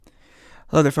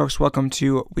Hello there, folks. Welcome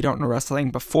to We Don't Know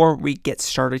Wrestling. Before we get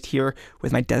started here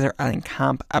with my Desert Island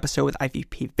Comp episode with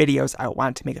IVP videos, I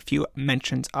want to make a few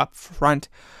mentions up front.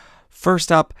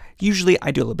 First up, usually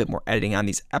I do a little bit more editing on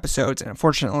these episodes, and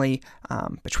unfortunately,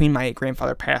 between my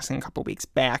grandfather passing a couple weeks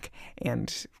back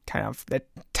and kind of the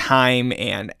time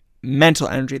and mental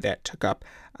energy that took up,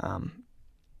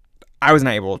 I was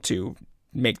not able to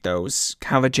make those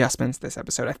kind of adjustments this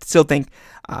episode. I still think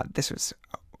this was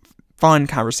fun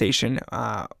conversation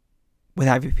with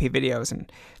IVP videos,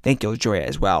 and think you'll enjoy it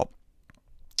as well.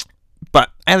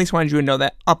 But I at least wanted you to know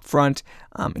that up front,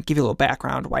 and give you a little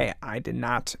background why I did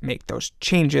not make those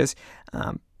changes.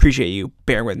 Appreciate you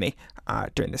bearing with me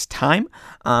during this time.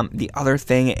 The other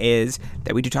thing is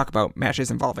that we do talk about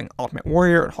matches involving Ultimate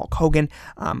Warrior and Hulk Hogan,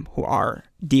 who are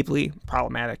deeply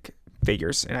problematic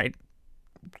figures, and I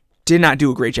did not do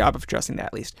a great job of addressing that,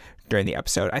 at least during the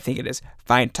episode. I think it is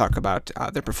fine to talk about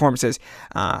their performances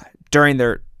during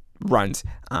their runs,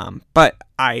 but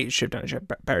I should have done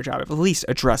a better job of at least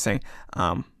addressing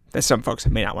that some folks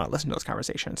may not want to listen to those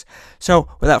conversations. So,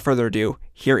 without further ado,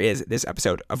 here is this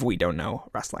episode of We Don't Know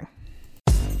Wrestling.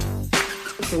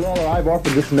 Mr. Lawler, I've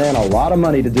offered this man a lot of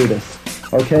money to do this.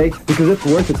 Okay? Because it's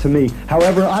worth it to me.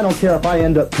 However, I don't care if I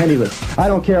end up penniless. I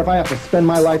don't care if I have to spend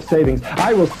my life savings.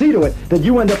 I will see to it that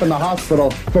you end up in the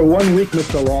hospital for 1 week,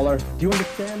 Mr. Lawler. Do you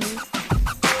understand me?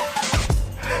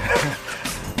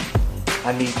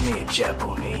 I need me a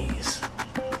Japanese.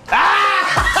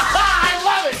 I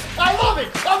love it! I love it!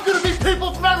 I'm gonna meet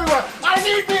people from everywhere. I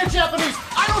need me a Japanese.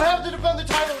 I don't have to defend the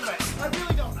title tonight. I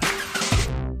really don't.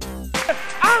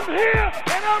 I'm here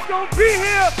and I'm gonna be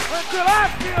here until I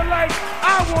feel like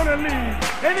I wanna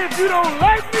leave. And if you don't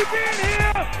like me being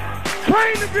here,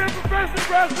 train to be a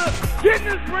professional wrestler, get in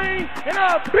this ring, and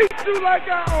I'll beat you like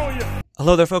I own you.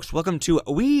 Hello there, folks. Welcome to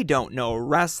We Don't Know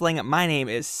Wrestling. My name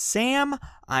is Sam.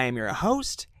 I am your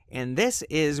host, and this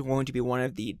is going to be one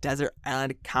of the Desert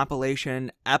Island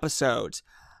compilation episodes.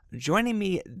 Joining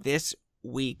me this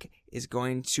week is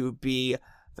going to be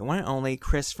the one and only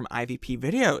Chris from IVP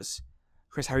Videos.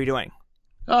 Chris, how are you doing?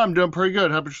 Oh, I'm doing pretty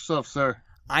good. How about yourself, sir?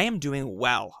 I am doing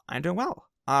well.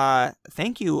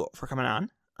 Thank you for coming on.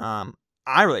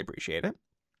 I really appreciate it.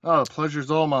 Oh, the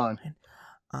pleasure's all mine.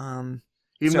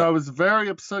 Even though I was very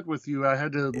upset with you, I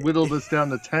had to whittle this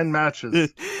down to 10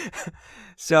 matches.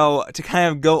 So, to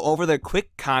kind of go over the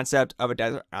quick concept of a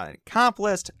Desert Island comp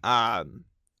list,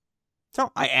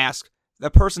 so I ask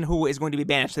the person who is going to be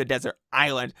banished to the Desert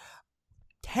Island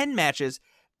 10 matches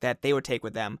that they would take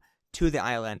with them to the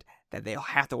island that they'll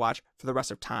have to watch for the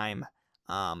rest of time.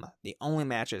 The only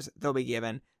matches they'll be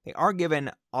given, they are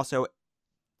given also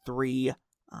 3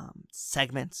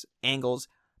 segments, angles,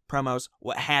 promos,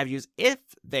 what have yous, if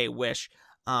they wish.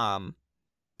 But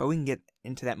we can get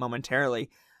into that momentarily.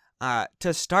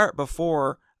 To start,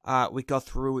 before we go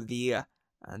through the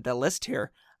list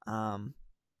here, the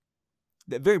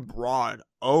very broad,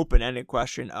 open-ended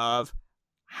question of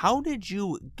how did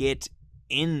you get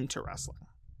into wrestling?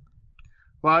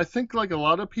 Well, I think like a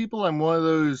lot of people, I'm one of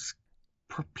those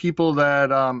people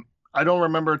that I don't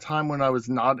remember a time when I was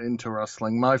not into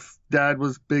wrestling. My dad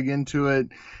was big into it.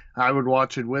 I would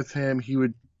watch it with him. He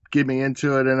would get me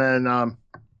into it. And then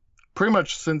pretty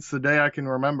much since the day I can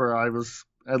remember, I was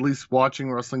at least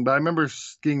watching wrestling. But I remember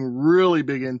getting really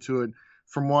big into it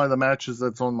from one of the matches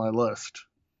that's on my list.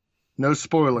 No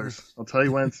spoilers. I'll tell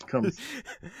you when it comes.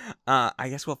 I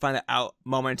guess we'll find that out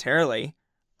momentarily.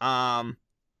 And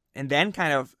then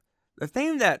kind of the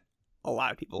thing that a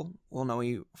lot of people will know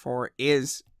you for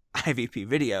is IVP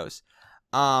videos.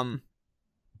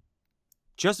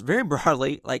 Just very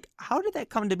broadly, like, how did that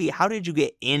come to be? How did you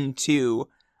get into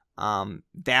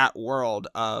that world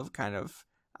of kind of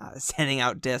sending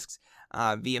out discs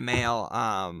via mail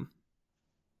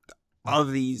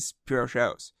of these pure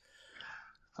shows?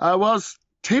 I was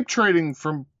tape trading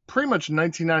from pretty much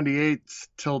 1998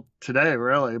 till today,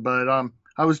 really. But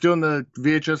I was doing the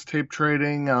VHS tape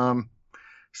trading.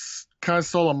 Kind of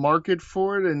saw a market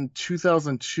for it. In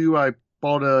 2002, I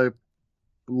bought a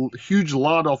huge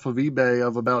lot off of eBay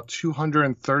of about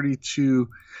 232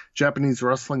 Japanese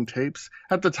wrestling tapes.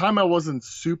 At the time, I wasn't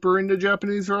super into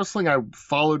Japanese wrestling. I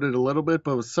followed it a little bit,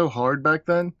 but it was so hard back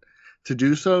then to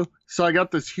do so. So I got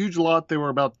this huge lot. They were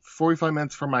about 45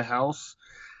 minutes from my house.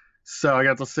 So I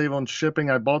got to save on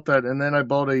shipping. I bought that. And then I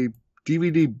bought a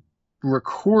DVD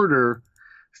recorder.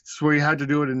 So you had to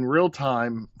do it in real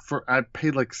time. I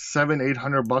paid like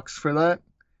 $700-800 for that.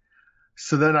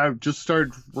 So then I just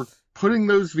started putting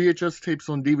those VHS tapes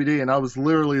on DVD, and I was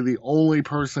literally the only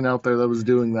person out there that was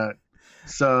doing that.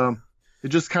 So it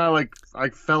just kind of like I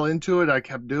fell into it. I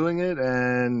kept doing it,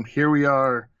 and here we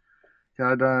are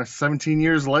got 17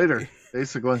 years later,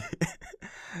 basically.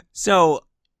 So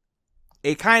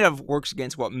it kind of works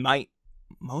against what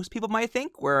most people might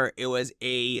think, where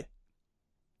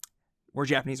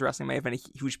Japanese wrestling might have been a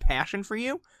huge passion for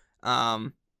you.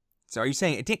 So are you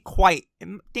saying it didn't quite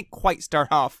start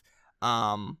off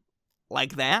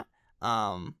like that?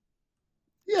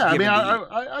 Yeah, I mean,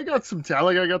 I got some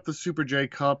talent. I got the Super J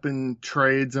Cup and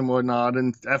trades and whatnot,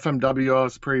 and FMW I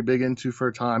was pretty big into for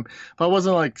a time. But I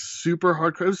wasn't like super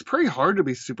hardcore. It was pretty hard to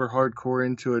be super hardcore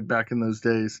into it back in those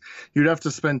days. You'd have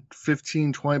to spend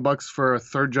 $15-$20 for a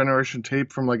third generation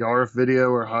tape from like RF Video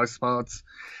or High Spots,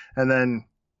 and then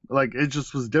like it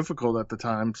just was difficult at the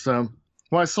time. So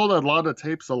when I sold a lot of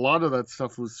tapes, a lot of that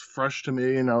stuff was fresh to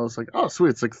me, and I was like, oh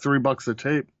sweet, it's like $3 a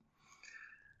tape.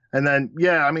 And then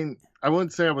yeah, I mean, I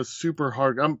wouldn't say I was super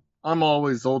hard. I'm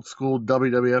always old school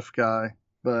WWF guy,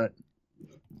 but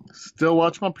still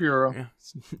watch my Puro. Yeah.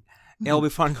 It'll be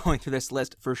fun going through this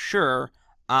list for sure.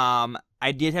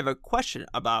 I did have a question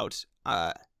about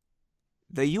the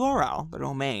URL, the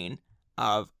domain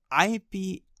of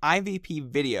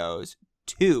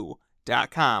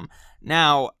IVPvideos2.com.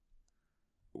 Now,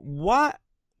 why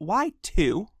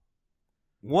 2?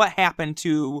 What happened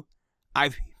to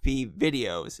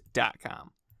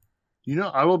IVPvideos.com? You know,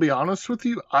 I will be honest with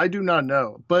you, I do not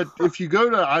know. But if you go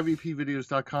to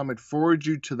IVPvideos.com, it forwards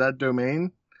you to that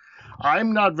domain.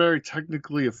 I'm not very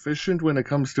technically efficient when it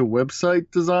comes to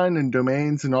website design and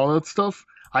domains and all that stuff.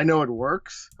 I know it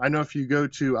works. I know if you go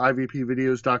to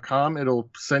IVPvideos.com,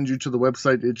 it'll send you to the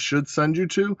website it should send you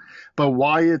to. But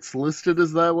why it's listed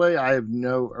as that way, I have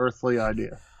no earthly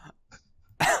idea.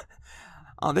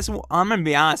 I'm going to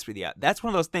be honest with you. That's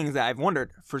one of those things that I've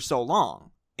wondered for so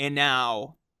long. And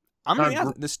now, I'm going to be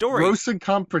honest, the story... Gross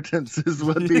incompetence is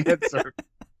what the answer.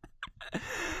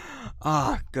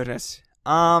 Oh, goodness.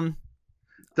 Don't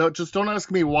ask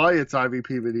me why it's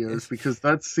IVP videos, because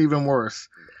that's even worse.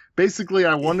 Basically,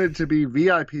 I wanted to be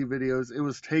VIP videos. It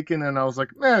was taken, and I was like,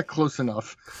 close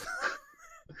enough.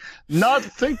 Not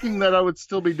thinking that I would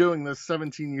still be doing this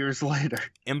 17 years later.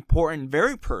 Important,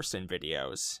 very person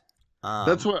videos.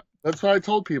 That's what I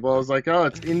told people. I was like, oh,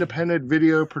 it's independent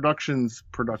video production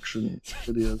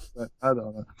videos. I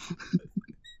don't know.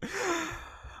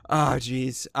 Oh,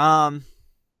 geez. Well,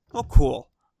 cool.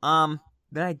 Then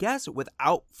I guess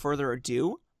without further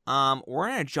ado, we're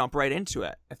going to jump right into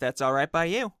it, if that's all right by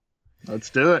you.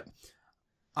 Let's do it.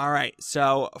 All right,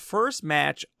 so first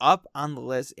match up on the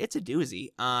list, it's a doozy.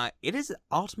 It is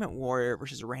Ultimate Warrior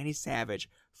versus Randy Savage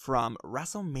from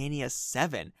WrestleMania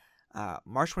 7,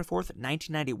 March 24th,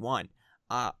 1991.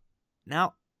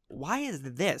 Now, why is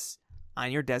this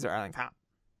on your Desert Island Comp?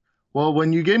 Well,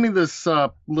 when you gave me this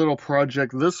little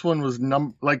project, this one was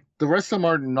like the rest of them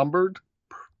aren't numbered,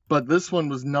 but this one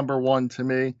was number 1 to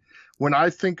me. When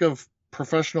I think of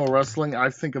professional wrestling, I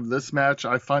think of this match.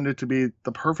 I find it to be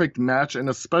the perfect match, and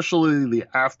especially the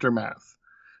aftermath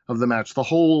of the match. The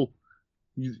whole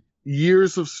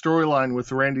years of storyline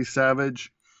with Randy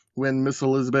Savage, when Miss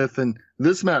Elizabeth, and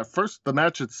this match, first, the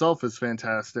match itself is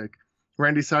fantastic.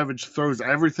 Randy Savage throws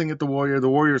everything at the Warrior. The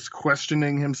Warrior's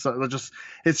questioning himself.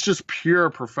 It's just pure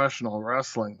professional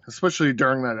wrestling, especially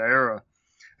during that era.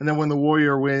 And then when the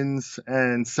Warrior wins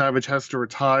and Savage has to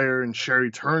retire and Sherry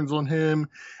turns on him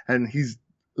and he's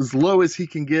as low as he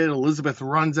can get, Elizabeth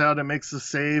runs out and makes the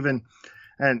save. And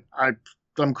I'm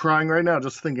crying right now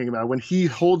just thinking about it. When he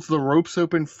holds the ropes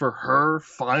open for her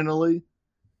finally,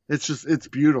 it's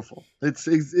beautiful. It's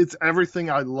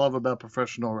everything I love about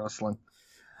professional wrestling.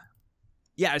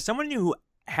 Yeah, as someone who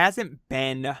hasn't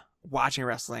been watching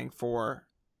wrestling or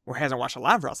hasn't watched a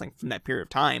lot of wrestling from that period of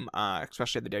time,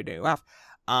 especially the WWF,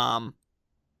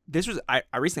 this was I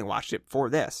recently watched it for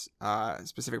this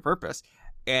specific purpose,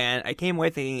 and I came away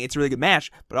thinking it's a really good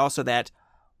match, but also that,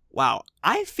 wow,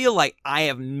 I feel like I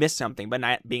have missed something by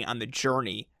not being on the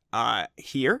journey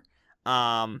here.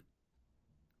 But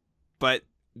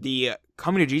the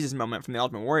coming to Jesus moment from the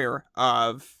Ultimate Warrior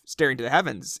of staring to the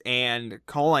heavens and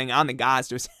calling on the gods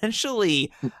to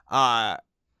essentially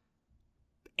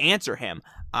answer him,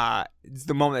 it's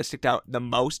the moment that sticked out the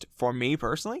most for me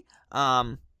personally.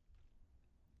 But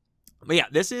yeah,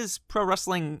 this is pro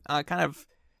wrestling kind of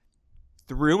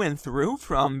through and through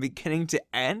from beginning to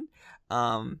end.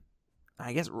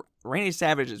 I guess Randy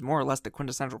Savage is more or less the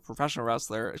quintessential professional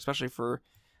wrestler, especially for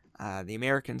the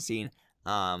American scene.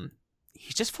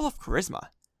 He's just full of charisma.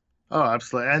 Oh,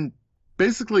 absolutely. And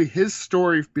basically his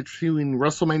story between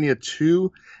WrestleMania 2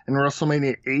 and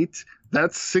WrestleMania 8,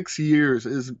 that 6 years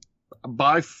is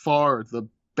by far the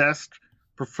best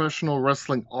professional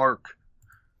wrestling arc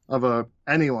of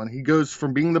anyone. He goes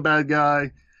from being the bad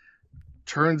guy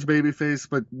turns babyface,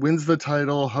 but wins the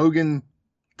title. Hogan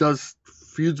does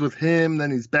feuds with him, then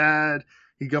he's bad.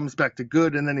 He comes back to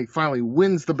good, and then he finally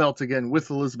wins the belt again with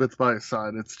Elizabeth by his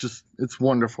side. It's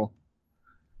wonderful.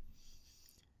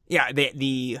 Yeah,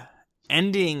 the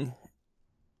ending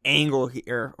angle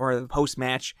here, or the post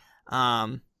match,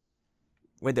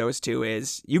 with those two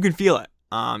is you can feel it.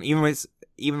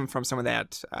 Even from someone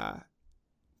that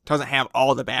doesn't have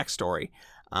all the backstory,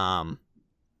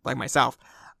 like myself.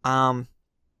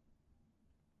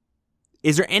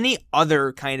 Is there any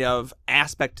other kind of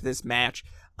aspect to this match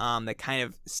that kind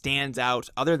of stands out,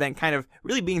 other than kind of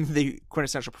really being the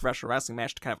quintessential professional wrestling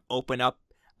match to kind of open up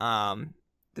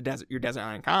your Desert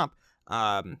Island Comp?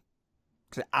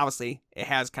 Because obviously it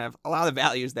has kind of a lot of the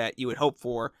values that you would hope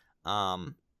for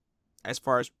as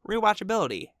far as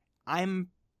rewatchability.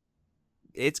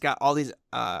 It's got all these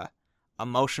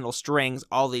emotional strings,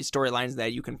 all these storylines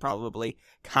that you can probably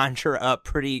conjure up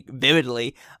pretty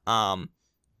vividly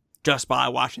just by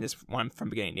watching this one from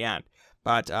beginning to end.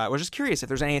 But I was just curious if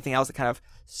there's anything else that kind of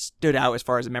stood out as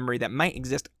far as a memory that might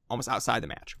exist almost outside the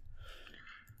match.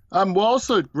 Well,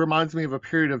 also it reminds me of a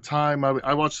period of time.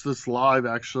 I watched this live,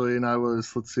 actually, and I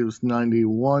was, it was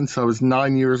 91, so I was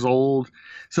 9 years old.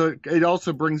 So it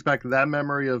also brings back that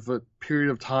memory of a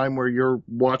period of time where you're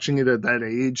watching it at that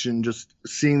age and just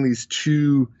seeing these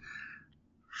two,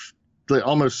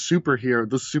 almost the superhero,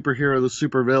 the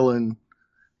supervillain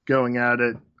going at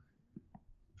it.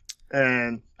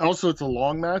 And also it's a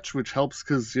long match, which helps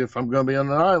because if I'm going to be on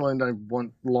an island, I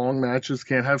want long matches,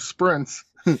 can't have sprints.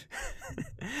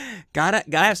 gotta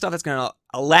have stuff that's gonna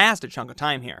last a chunk of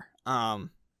time here. And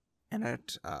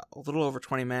at a little over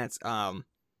 20 minutes,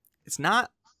 it's not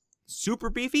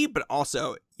super beefy, but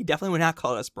also you definitely would not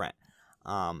call it a sprint.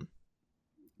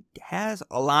 It has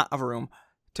a lot of room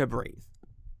to breathe.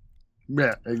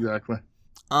 Yeah, exactly.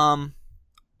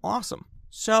 Awesome.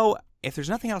 So if there's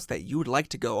nothing else that you would like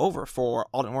to go over for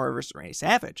Ultimate Warrior vs. Randy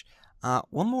Savage,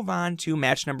 we'll move on to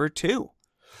match number 2.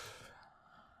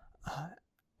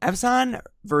 Evson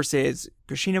versus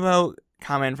Yoshinobu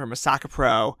Kamen from Osaka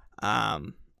Pro. I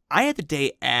had the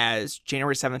date as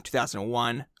January 7th,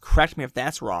 2001. Correct me if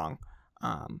that's wrong.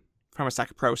 From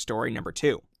Osaka Pro story number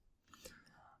 2.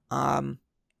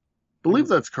 Believe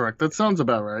that's correct. That sounds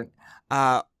about right.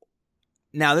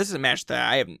 Now this is a match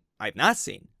that I have not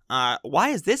seen. Why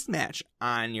is this match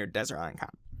on your Desert Island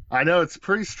Comp? I know, it's a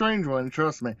pretty strange one,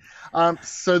 trust me.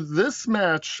 So this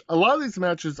match, a lot of these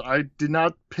matches, I did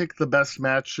not pick the best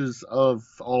matches of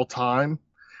all time.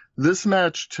 This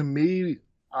match, to me,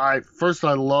 I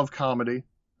love comedy,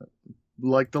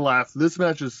 like to laugh. This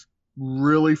match is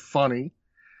really funny.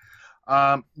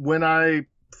 When I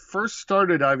first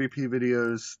started IVP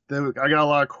videos, I got a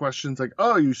lot of questions like,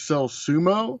 oh, you sell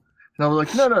sumo? And I was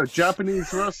like, no,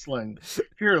 Japanese wrestling.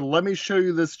 Here, let me show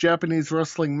you this Japanese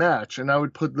wrestling match. And I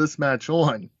would put this match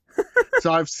on.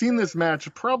 So I've seen this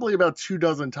match probably about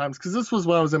 24 times, because this was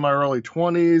when I was in my early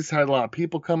 20s, had a lot of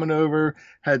people coming over,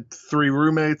 had 3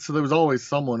 roommates, so there was always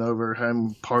someone over,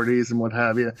 having parties and what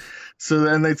have you. So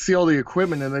then they'd see all the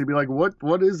equipment and they'd be like,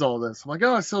 what is all this? I'm like,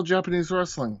 oh, I sell Japanese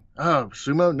wrestling. Oh,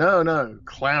 sumo? No,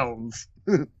 clowns.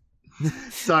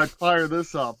 So I'd fire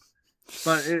this up.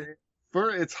 But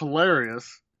it's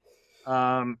hilarious.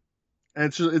 And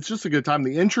it's just a good time.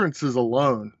 The entrances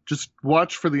alone, just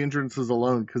watch for the entrances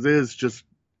alone, because it is just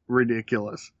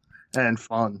ridiculous and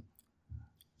fun.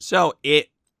 So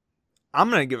I'm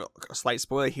going to give a slight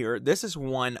spoiler here. This is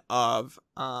one of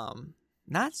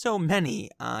not so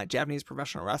many Japanese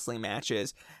professional wrestling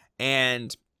matches,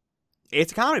 and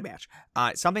it's a comedy match.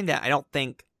 It's something that I don't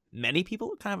think many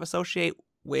people kind of associate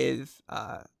with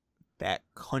that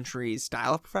country's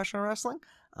style of professional wrestling.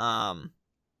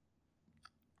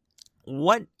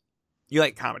 What you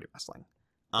like comedy wrestling?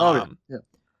 Yeah.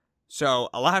 So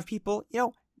a lot of people,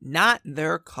 not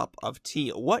their cup of tea.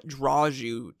 What draws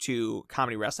you to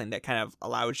comedy wrestling that kind of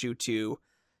allows you to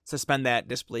suspend that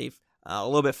disbelief a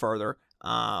little bit further,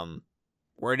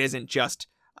 where it isn't just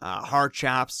hard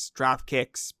chops, drop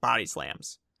kicks, body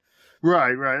slams?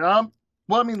 Right. Well,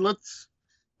 I mean, let's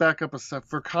back up a step.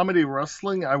 For comedy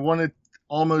wrestling, I wanted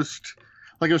almost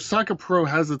like Osaka Pro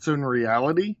has its own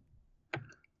reality.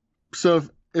 So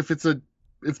if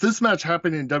this match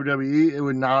happened in WWE, it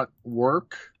would not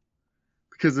work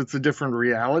because it's a different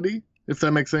reality. If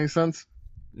that makes any sense.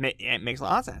 It makes a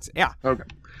lot of sense. Yeah. Okay.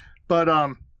 But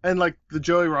and like the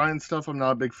Joey Ryan stuff, I'm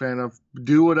not a big fan of.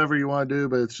 Do whatever you want to do,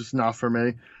 but it's just not for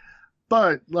me.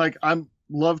 But like I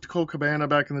loved Cole Cabana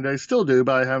back in the day, still do,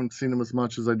 but I haven't seen him as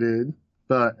much as I did.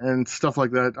 And stuff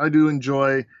like that. I do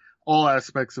enjoy all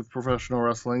aspects of professional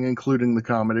wrestling, including the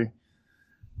comedy.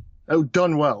 Oh,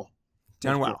 done well.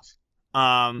 Done well.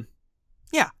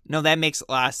 Yeah, no, that makes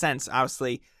a lot of sense.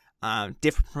 Obviously,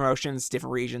 different promotions,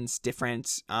 different regions,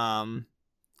 different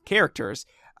characters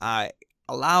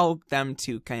allow them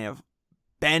to kind of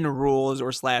bend rules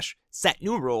or slash set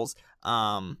new rules,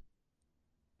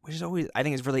 which is always, I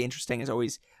think, is really interesting. It's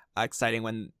always exciting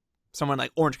when someone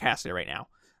like Orange Cassidy right now,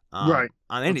 Right.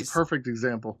 on That's Indies, a perfect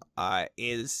example.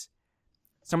 is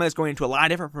someone that's going into a lot of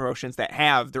different promotions that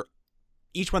have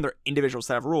each one their individual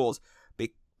set of rules,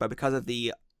 but because of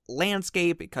the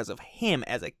landscape, because of him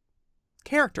as a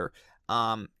character,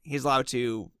 he's allowed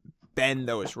to bend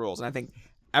those rules. And I think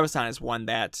Ebasan is one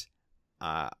that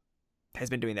has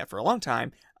been doing that for a long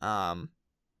time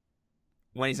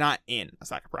when he's not in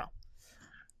Osaka Pro.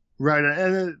 Right,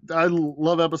 and I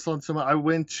love Ebasan so much. I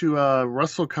went to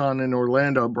WrestleCon in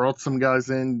Orlando, brought some guys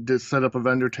in, did set up a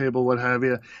vendor table, what have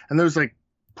you, and there's like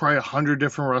probably 100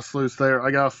 different wrestlers there. I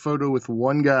got a photo with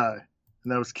one guy,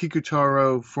 and that was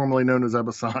Kikutaro, formerly known as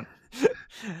Ebasan.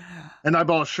 And I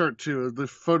bought a shirt too. The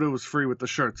photo was free with the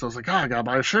shirt, so I was like, I gotta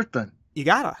buy a shirt then. You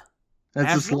gotta. And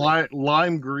it's Absolutely. this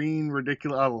lime green,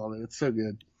 ridiculous. I love it. It's so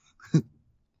good.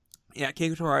 Yeah,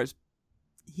 Kikutaro,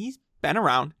 he's been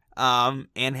around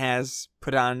and has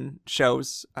put on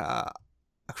shows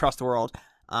across the world.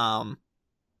 And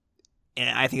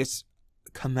I think it's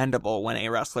commendable when a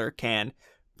wrestler can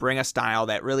bring a style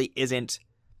that really isn't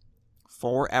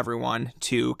for everyone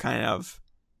to kind of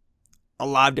a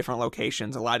lot of different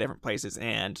locations, a lot of different places,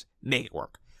 and make it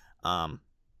work. Odd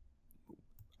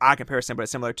comparison, but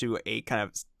it's similar to a kind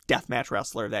of deathmatch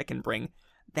wrestler that can bring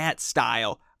that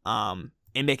style and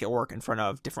make it work in front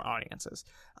of different audiences.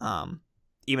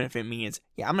 Even if it means,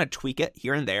 I'm going to tweak it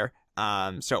here and there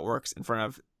so it works in front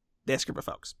of this group of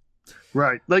folks.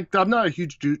 Right. Like, I'm not a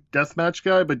huge deathmatch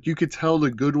guy, but you could tell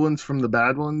the good ones from the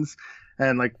bad ones,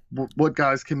 and like what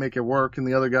guys can make it work, and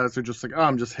the other guys are just like,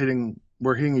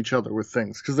 we're hitting each other with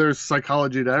things, because there's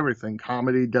psychology to everything: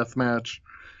 comedy, deathmatch,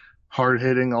 hard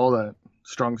hitting, all that,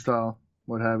 strong style,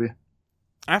 what have you.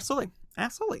 Absolutely.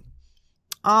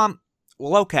 Well,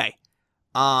 okay.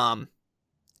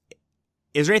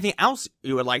 Is there anything else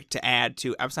you would like to add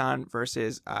to Ebasan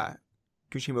versus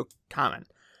Kushimo Kamen?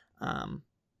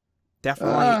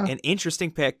 Definitely an interesting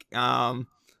pick.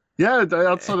 Yeah,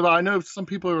 outside of, I know some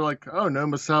people are like, oh no,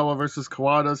 Misawa versus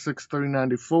Kawada,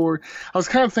 630-94. I was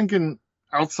kind of thinking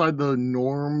outside the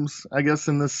norms, I guess,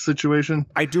 in this situation.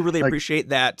 I do really appreciate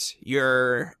that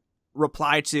your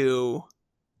reply to,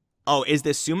 is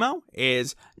this sumo?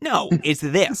 Is, no, it's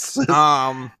this.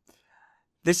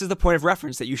 This is the point of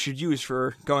reference that you should use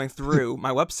for going through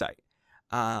my website.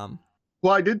 Well,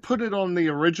 I did put it on the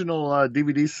original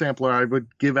DVD sampler I would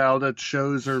give out at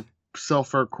shows or sell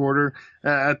for a quarter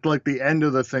at like the end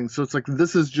of the thing. So it's like,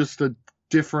 this is just a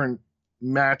different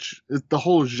match. The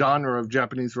whole genre of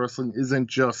Japanese wrestling isn't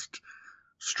just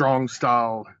strong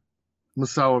style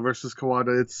Misawa versus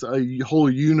Kawada. It's a whole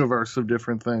universe of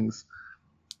different things.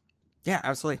 Yeah,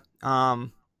 absolutely. I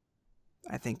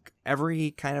think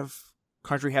every kind of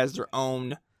country has their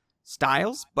own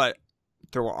styles, but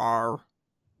there are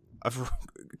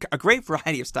a great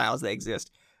variety of styles that exist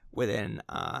within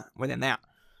that.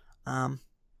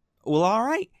 Well, all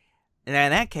right. And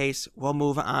in that case, we'll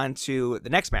move on to the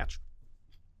next match.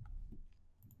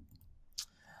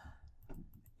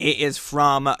 It is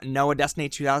from Noah Destiny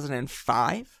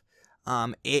 2005.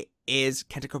 It is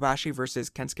Kenta Kobashi versus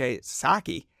Kensuke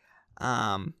Sasaki.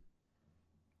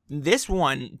 This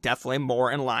one definitely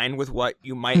more in line with what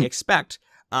you might expect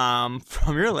from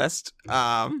your list,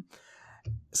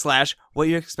 slash what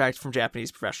you expect from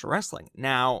Japanese professional wrestling.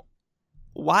 Now,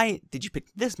 why did you pick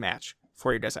this match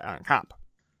for your Desert Island Comp?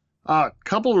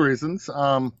 Couple of reasons.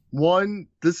 One,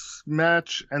 this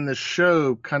match and the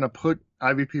show kind of put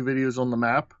IVP videos on the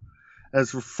map.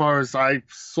 As far as I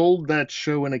sold that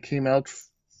show when it came out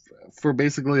for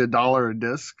basically $1 a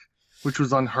disc, which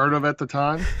was unheard of at the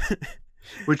time.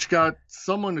 Which got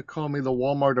someone to call me the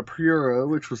Walmart of Pura,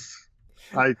 which was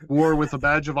I wore with a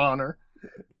badge of honor.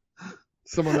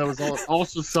 Someone that was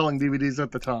also selling DVDs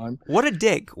at the time. What a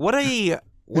dig! What a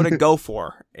go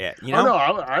for it! You know? Oh no,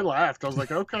 I laughed. I was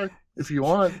like, okay, if you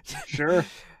want, sure.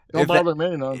 Don't bother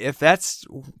me, no. If that's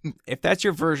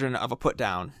your version of a put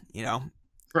down,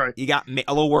 right? You got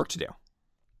a little work to do.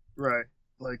 Right.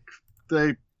 Like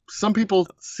some people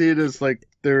see it as like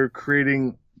they're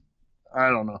creating. I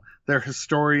don't know. They're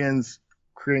historians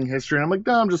creating history. And I'm like,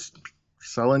 no, I'm just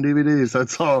selling DVDs.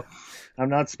 That's all. I'm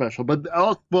not special. But,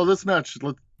 this match,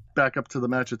 let's back up to the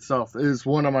match itself, is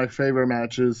one of my favorite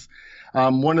matches.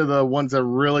 One of the ones that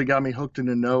really got me hooked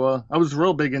into Noah. I was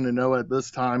real big into Noah at this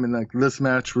time, and like this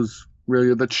match was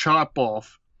really the chop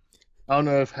off I don't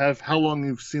know how long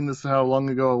you've seen this, how long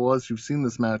ago it was you've seen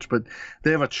this match, but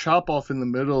they have a chop off in the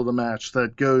middle of the match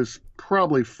that goes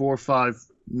probably 4 or 5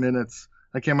 minutes.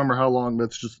 I can't remember how long, but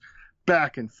it's just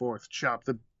back and forth chop.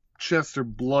 The chests are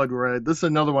blood red. This is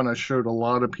another one I showed a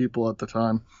lot of people at the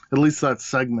time, at least that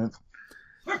segment.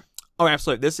 Oh,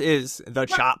 absolutely. This is the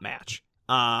chop match.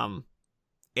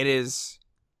 It is,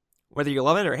 whether you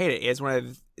love it or hate it, it's one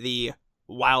of the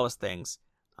wildest things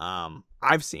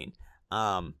I've seen.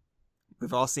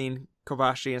 We've all seen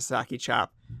Kobashi and Sasaki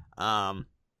chop,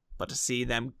 but to see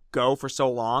them go for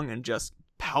so long and just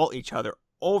pelt each other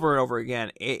over and over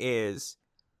again, it is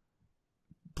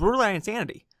brutal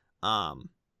insanity.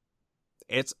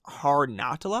 It's hard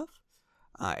not to love,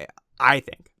 I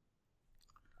think.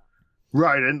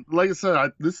 Right, and like I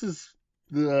said,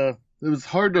 it was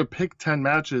hard to pick 10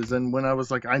 matches, and when I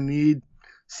was like, I need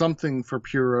something for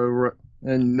Puro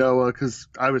and Noah, because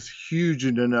I was huge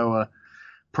into Noah,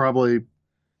 probably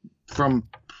from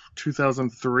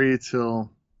 2003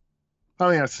 till,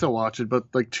 I mean, I still watch it, but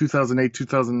like 2008,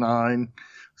 2009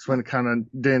 is when it kind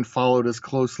of didn't follow it as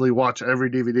closely, watch every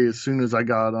DVD as soon as I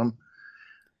got them.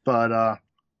 But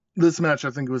this match,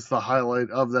 I think, was the highlight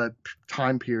of that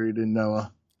time period in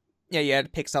Noah. Yeah, you had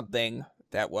to pick something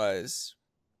that was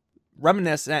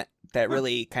reminiscent, that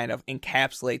really kind of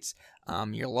encapsulates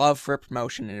your love for a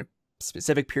promotion in a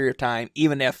specific period of time,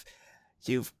 even if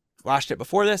you've watched it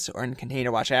before this or continue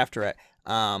to watch after it.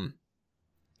 And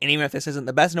even if this isn't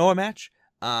the best Noah match,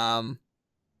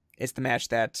 it's the match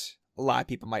that a lot of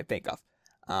people might think of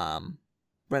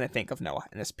when they think of Noah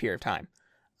in this period of time.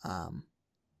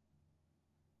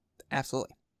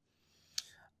 Absolutely.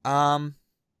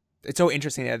 It's so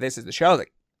interesting that this is the show that,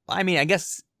 I mean, I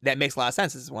guess that makes a lot of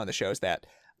sense. This is one of the shows that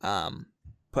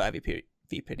put IVP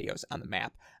videos on the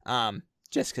map,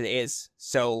 just because it is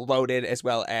so loaded, as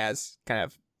well as kind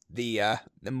of the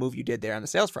move you did there on the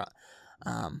sales front.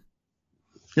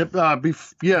 Yep.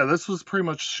 This was pretty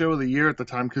much show of the year at the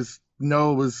time, because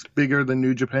Noah was bigger than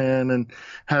New Japan and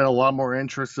had a lot more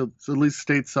interest, at least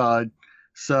stateside.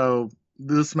 So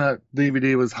this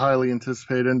DVD was highly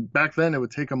anticipated, and back then it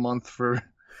would take a month for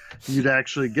you to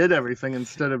actually get everything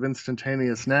instead of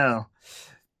instantaneous now.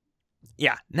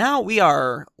 Yeah, now we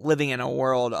are living in a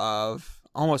world of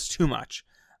almost too much,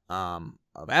 of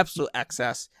absolute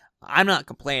excess. I'm not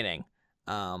complaining,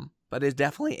 but it's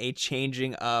definitely a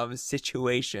changing of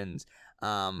situations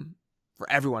for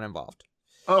everyone involved.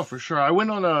 Oh, for sure. I went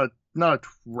on not a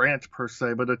rant per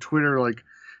se, but a Twitter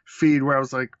feed where I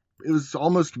was like, it was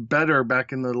almost better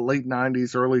back in the late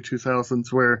 90s, early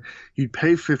 2000s, where you'd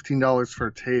pay $15 for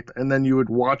a tape and then you would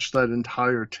watch that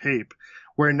entire tape.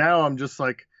 Where now I'm just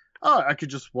like, oh, I could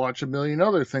just watch a million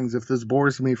other things if this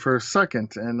bores me for a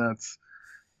second. And that's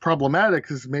problematic,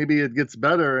 because maybe it gets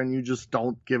better and you just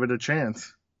don't give it a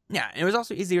chance. Yeah, and it was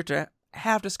also easier to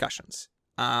have discussions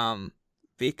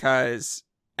because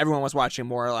everyone was watching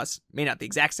more or less, maybe not the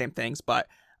exact same things, but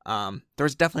there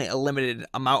was definitely a limited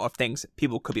amount of things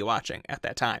people could be watching at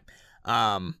that time,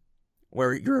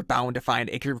 where you're bound to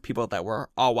find a group of people that were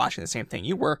all watching the same thing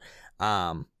you were,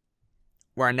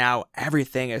 where now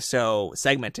everything is so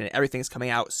segmented, everything's coming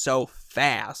out so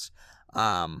fast.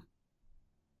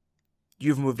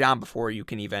 You've moved on before you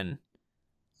can even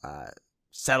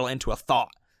settle into a thought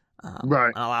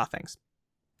right. on a lot of things.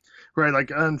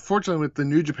 Right, unfortunately with the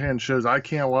New Japan shows, I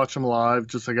can't watch them live.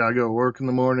 Just I gotta go to work in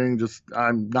the morning. Just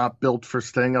I'm not built for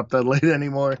staying up that late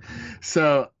anymore.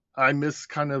 So I miss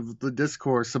kind of the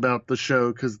discourse about the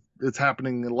show, because it's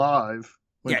happening live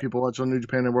when people watch on New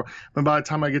Japan Network. But by the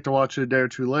time I get to watch it a day or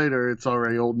two later, it's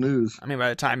already old news. I mean, by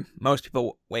the time most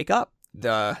people wake up,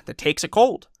 the takes are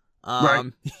cold.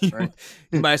 Right.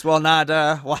 You might as well not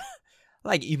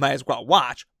you might as well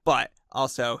watch, but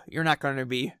also you're not going to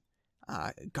be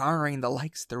garnering the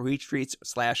likes, the retweets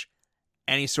 /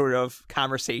 any sort of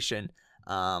conversation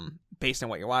based on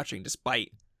what you're watching,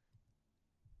 despite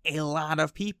a lot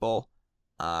of people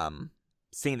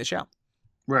seeing the show.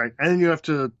 Right, and you have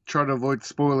to try to avoid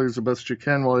spoilers the best you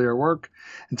can while you're at work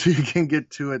until you can get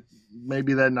to it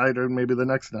maybe that night or maybe the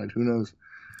next night. Who knows?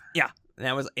 Yeah,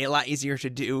 that was a lot easier to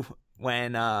do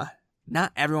when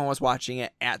not everyone was watching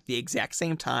it at the exact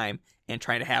same time and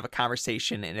trying to have a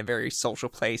conversation in a very social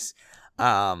place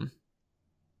for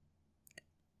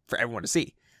everyone to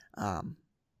see.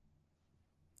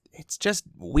 It's just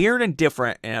weird and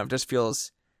different, and it just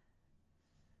feels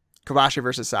Kobashi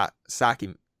versus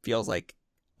Saki feels like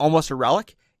almost a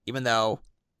relic, even though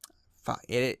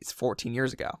it's 14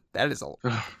 years ago. That is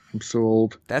I'm so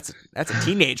old. That's a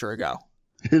teenager ago.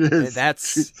 It is.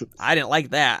 Jesus. I didn't like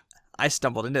that. I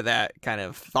stumbled into that kind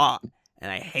of thought,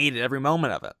 and I hated every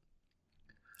moment of it.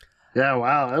 Yeah,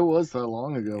 wow, it was that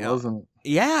long ago, wasn't it?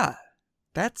 Yeah,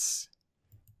 that's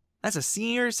a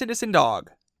senior citizen dog.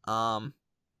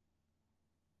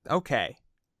 Okay,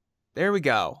 there we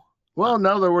go. Well,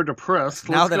 now that we're depressed,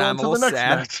 Now let's that go I'm on a to the little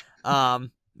next sad, match.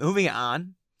 moving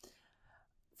on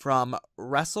from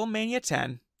WrestleMania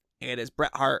 10, it is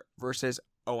Bret Hart versus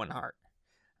Owen Hart.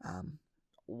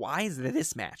 Why is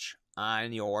this match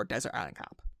on your Desert Island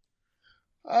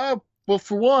Comp? Well,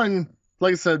 for one,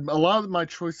 like I said, a lot of my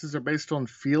choices are based on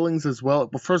feelings as well.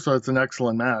 Well, first of all, it's an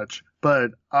excellent match,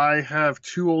 but I have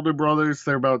two older brothers.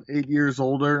 They're about 8 years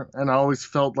older, and I always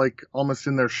felt like almost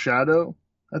in their shadow.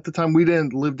 At the time, we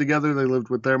didn't live together. They lived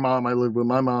with their mom. I lived with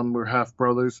my mom. We're half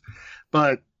brothers.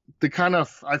 But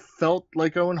I felt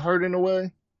like Owen Hart in a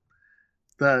way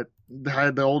that I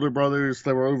had the older brothers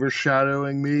that were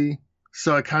overshadowing me.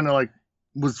 So I kind of like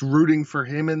was rooting for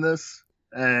him in this.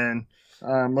 And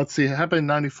let's see, it happened in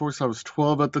 94, so I was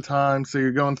 12 at the time. So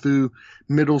you're going through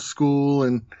middle school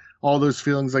and all those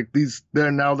feelings like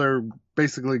they're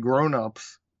basically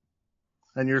grown-ups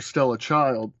and you're still a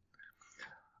child.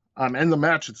 And the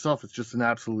match itself is just an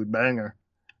absolute banger.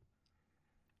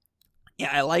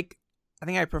 Yeah, I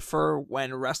think I prefer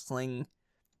when wrestling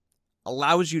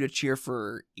allows you to cheer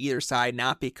for either side,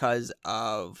 not because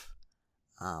of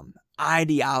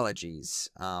ideologies,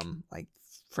 like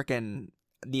frickin'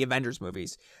 the Avengers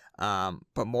movies,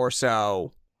 but more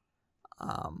so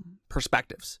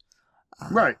perspectives.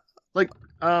 Right. Like,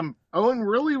 Owen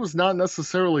really was not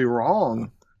necessarily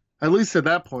wrong, at least at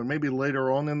that point, maybe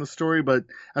later on in the story, but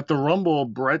at the Rumble,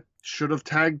 Brett should have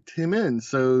tagged him in,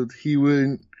 so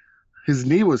his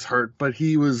knee was hurt, but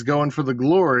he was going for the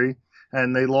glory,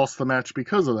 and they lost the match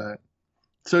because of that.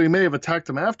 So he may have attacked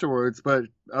him afterwards, but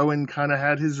Owen kind of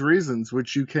had his reasons,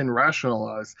 which you can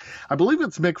rationalize. I believe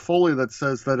it's Mick Foley that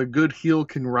says that a good heel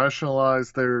can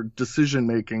rationalize their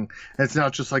decision-making. It's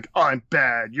not just like, oh, I'm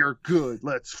bad, you're good,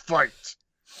 let's fight.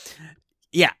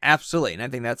 Yeah, absolutely. And I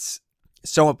think that's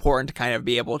so important to kind of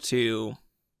be able to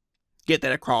get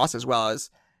that across, as well as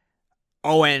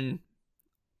Owen,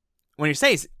 when you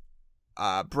say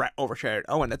Brett overshadowed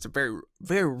Owen, that's a very,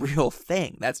 very real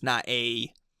thing. That's not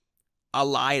a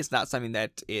lie. It's not something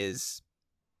that is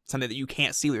something that you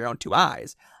can't see with your own two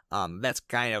eyes. That's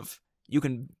kind of, you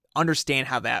can understand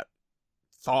how that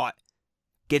thought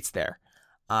gets there.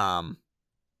 But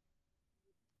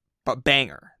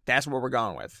banger. That's what we're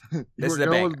going with. This is a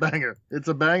banger. With banger. It's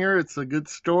a banger. It's a good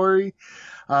story.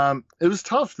 It was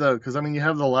tough though, because I mean you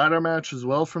have the ladder match as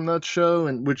well from that show,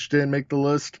 and which didn't make the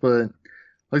list. But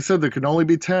like I said, there could only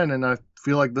be 10, and I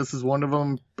feel like this is one of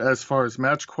them as far as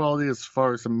match quality, as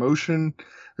far as emotion,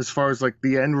 as far as like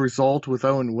the end result with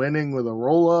Owen winning with a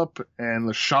roll up and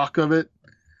the shock of it.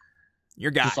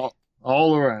 Your guy. Just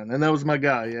all around, and that was my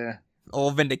guy. Yeah.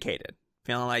 All vindicated.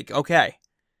 Feeling like, okay,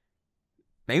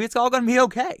 maybe it's all going to be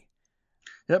okay.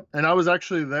 Yep, and I was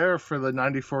actually there for the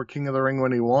 94 King of the Ring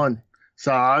when he won.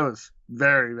 So I was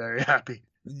very, very happy.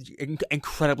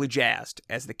 Incredibly jazzed,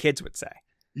 as the kids would say.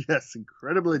 Yes,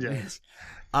 incredibly jazzed.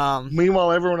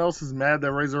 Meanwhile, everyone else is mad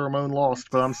that Razor Ramon lost,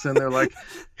 but I'm sitting there like,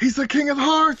 he's the King of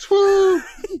Hearts, woo!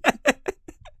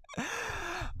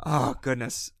 Oh,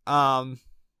 goodness. That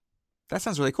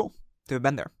sounds really cool to have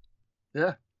been there.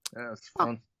 Yeah, it's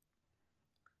fun.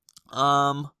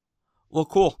 Well,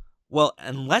 cool. Well,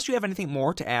 unless you have anything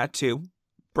more to add to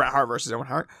Bret Hart versus Owen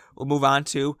Hart, we'll move on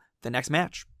to the next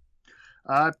match.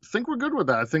 I think we're good with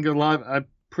that. I think I'm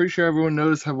pretty sure everyone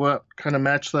knows what kind of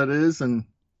match that is and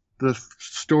the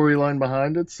storyline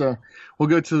behind it. So we'll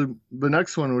go to the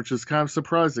next one, which is kind of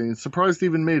surprising. It surprised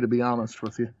even me, to be honest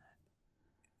with you.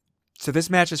 So this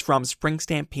match is from Spring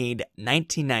Stampede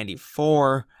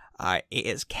 1994. It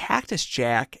is Cactus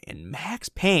Jack and Max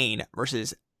Payne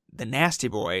versus the Nasty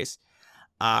Boys.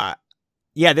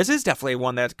 Yeah, this is definitely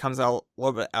one that comes out a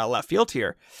little bit left field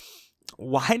here.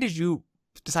 Why did you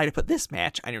decide to put this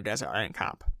match on your Desert Island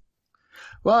Comp?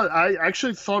 Well, I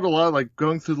actually thought a lot, like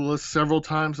going through the list several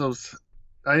times.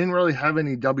 I didn't really have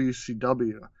any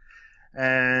WCW,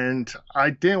 and I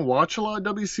didn't watch a lot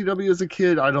of WCW as a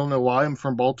kid. I don't know why. I'm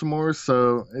from Baltimore,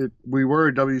 so we were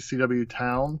a WCW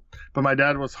town, but my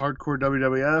dad was hardcore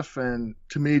WWF, and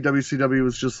to me, WCW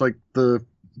was just like the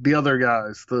other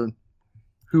guys, the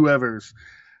whoever's.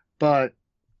 But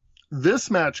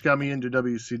this match got me into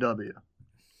WCW.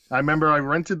 I remember I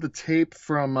rented the tape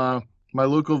from my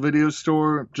local video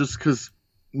store just because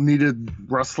needed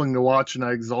wrestling to watch, and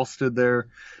I exhausted their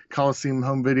Coliseum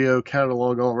home video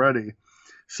catalog already.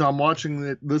 So I'm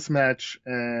watching this match,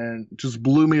 and just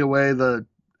blew me away the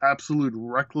absolute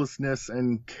recklessness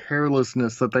and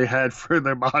carelessness that they had for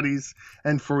their bodies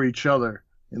and for each other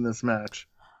in this match.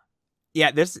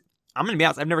 Yeah, this I'm going to be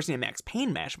honest, I've never seen a Max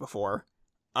Payne match before.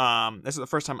 This is the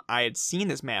first time I had seen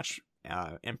this match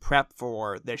in prep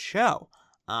for this show.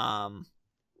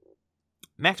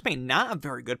 Max Payne, not a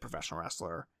very good professional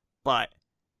wrestler, but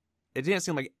it didn't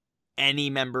seem like any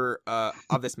member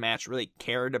of this match really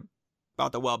cared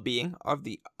about the well-being of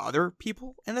the other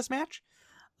people in this match.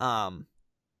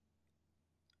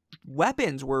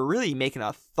 Weapons were really making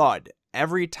a thud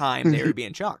every time they were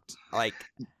being chucked. Like,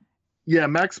 yeah,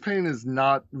 Max Payne is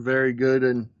not very good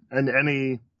in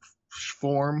any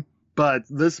form, but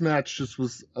this match just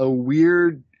was a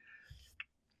weird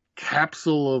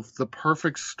capsule of the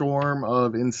perfect storm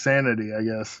of insanity, I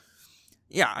guess.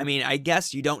 Yeah, I mean, I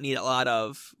guess you don't need a lot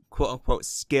of quote-unquote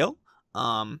skill.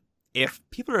 If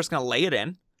people are just going to lay it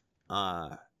in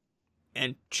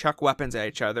and chuck weapons at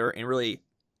each other and really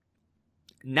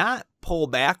not pull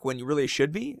back when you really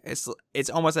should be, it's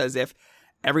almost as if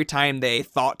every time they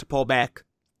thought to pull back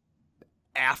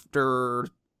after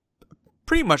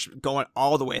pretty much going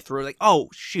all the way through, like, oh,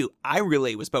 shoot, I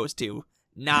really was supposed to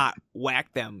not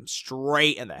whack them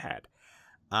straight in the head.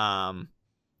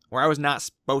 Or I was not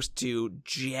supposed to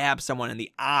jab someone in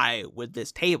the eye with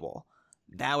this table.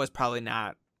 That was probably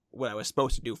not what I was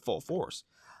supposed to do full force.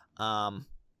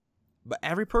 But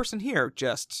every person here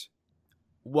just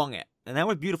wung it, and that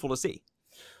was beautiful to see.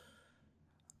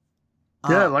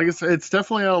 Yeah, like I said, it's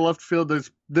definitely out of left field.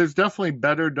 There's definitely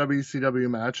better WCW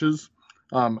matches.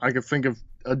 I could think of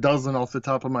a dozen off the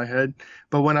top of my head.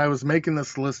 But when I was making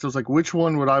this list, I was like, which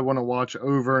one would I want to watch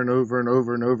over and over and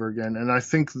over and over again? And I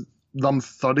think them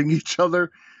thudding each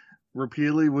other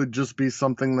repeatedly would just be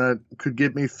something that could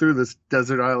get me through this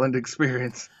desert island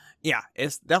experience. Yeah,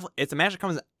 it's a match that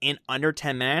comes in under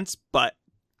 10 minutes, but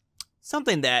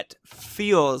something that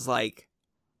feels like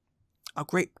a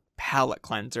great palate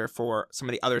cleanser for some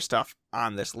of the other stuff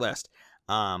on this list,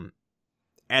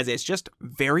 as it's just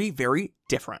very, very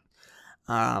different.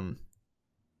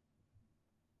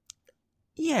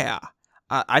 Yeah,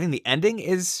 I think the ending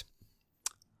is,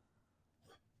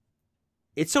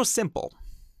 it's so simple.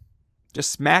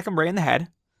 Just smack him right in the head,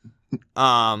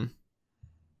 and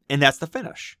that's the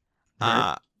finish.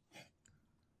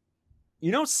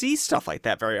 You don't see stuff like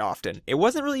that very often. It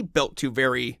wasn't really built to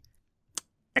very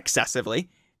excessively.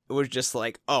 It was just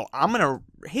like, oh, I'm going to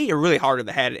hit you really hard in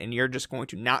the head, and you're just going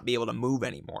to not be able to move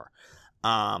anymore.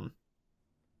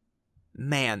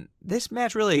 Man, this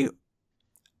match really,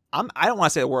 I don't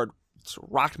want to say the word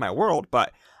rocked my world,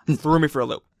 but threw me for a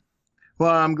loop.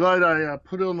 Well, I'm glad I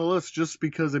put it on the list just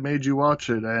because it made you watch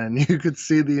it, and you could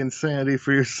see the insanity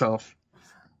for yourself.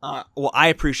 Well, I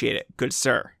appreciate it, good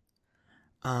sir.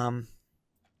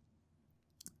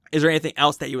 Is there anything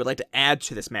else that you would like to add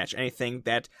to this match? Anything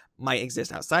that might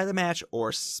exist outside the match,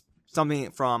 or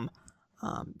something from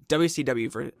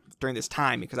WCW during this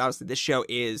time? Because obviously this show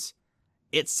is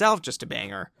itself just a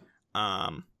banger.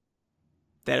 That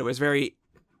it was very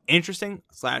interesting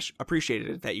 /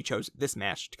 appreciated that you chose this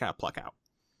match to kind of pluck out.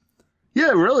 Yeah,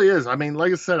 it really is. I mean,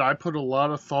 like I said, I put a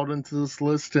lot of thought into this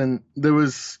list, and there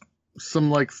was some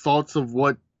like thoughts of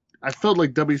what I felt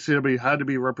like WCW had to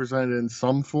be represented in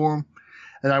some form.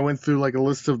 And I went through like a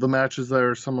list of the matches that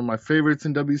are some of my favorites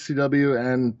in WCW,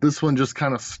 and this one just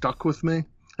kind of stuck with me.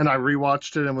 And I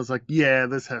rewatched it and was like, yeah,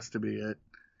 this has to be it.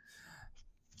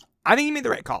 I think you made the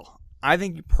right call. I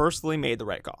think you personally made the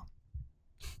right call.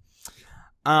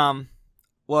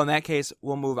 Well, in that case,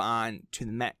 we'll move on to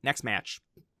the next match.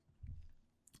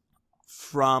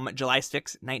 From July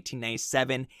 6,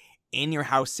 1997, In Your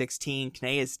House 16,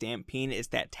 Canadian Stampede is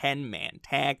that 10-man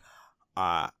tag.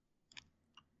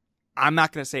 I'm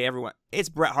not going to say everyone. It's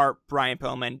Bret Hart, Brian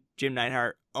Pillman, Jim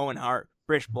Neidhart, Owen Hart,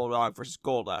 British Bulldog versus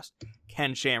Goldust,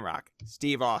 Ken Shamrock,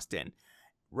 Steve Austin,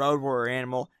 Road Warrior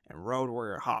Animal, and Road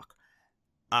Warrior Hawk.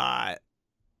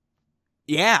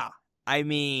 Yeah, I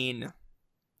mean,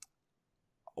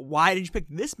 why did you pick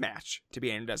this match to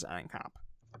be in Desert Island Comp?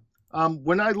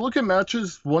 When I look at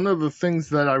matches, one of the things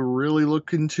that I really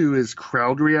look into is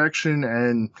crowd reaction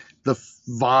and the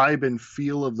vibe and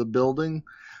feel of the building.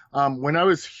 When I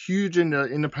was huge into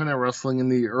independent wrestling in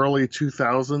the early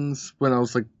 2000s, when I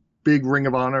was like big Ring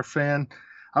of Honor fan,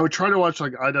 I would try to watch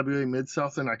like IWA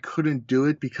Mid-South, and I couldn't do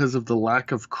it because of the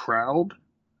lack of crowd.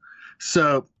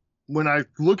 So when I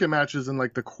look at matches and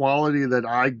like the quality that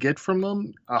I get from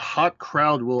them, a hot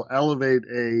crowd will elevate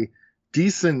a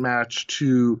decent match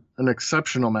to an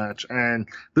exceptional match. And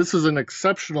this is an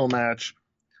exceptional match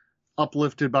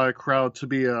uplifted by a crowd to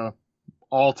be a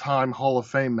all-time Hall of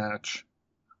Fame match.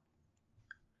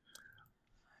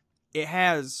 It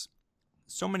has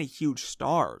so many huge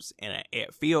stars in it.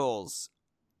 It feels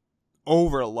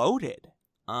overloaded.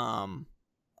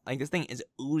 Like Like, this thing is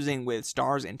oozing with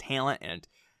stars and talent, and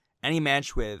any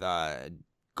match with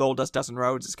Goldust, Dustin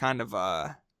Rhodes is kind of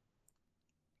a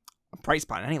price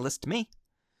spot on any list to me.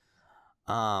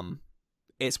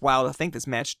 It's wild to think this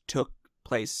match took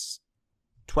place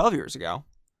 12 years ago,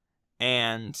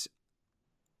 and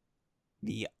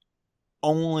the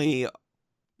only,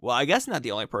 well, I guess not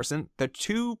the only person, the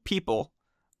two people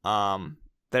that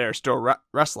are still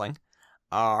wrestling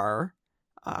are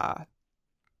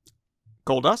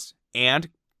Goldust and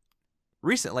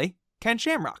recently Ken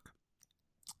Shamrock.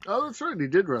 Oh, that's right. He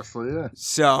did wrestle, yeah.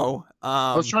 So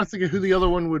I was trying to think of who the other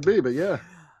one would be, but yeah.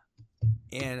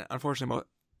 And unfortunately,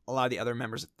 a lot of the other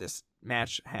members of this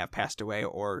match have passed away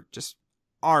or just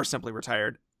are simply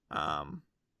retired.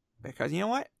 Because you know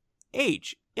what?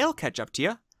 Age, it'll catch up to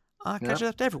you. Catch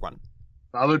up to everyone.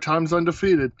 Other times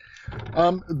undefeated.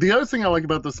 The other thing I like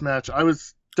about this match,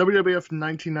 WWF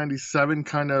 1997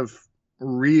 kind of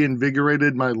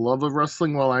reinvigorated my love of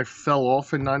wrestling while I fell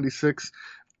off in 96.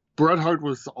 Bret Hart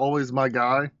was always my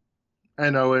guy.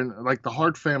 I know, and like the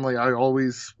Hart family, I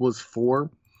always was for.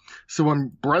 So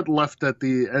when Bret left at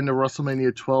the end of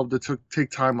WrestleMania 12 to take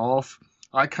time off,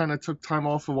 I kind of took time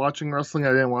off of watching wrestling. I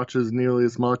didn't watch as nearly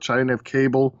as much. I didn't have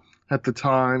cable at the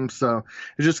time, so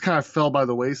it just kind of fell by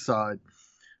the wayside.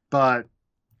 But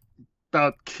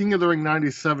about King of the Ring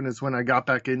 97 is when I got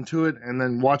back into it, and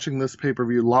then watching this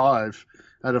pay-per-view live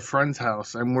at a friend's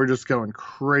house, and we're just going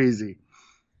crazy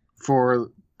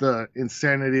for the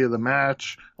insanity of the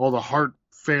match, all the Hart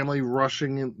family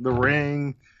rushing in the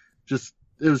ring.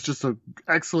 It was just an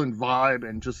excellent vibe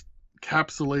and just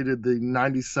encapsulated the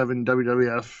 97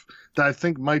 WWF that I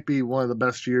think might be one of the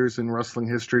best years in wrestling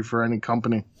history for any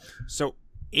company. So,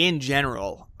 in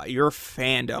general, your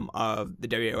fandom of the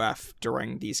WWF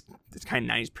during this kind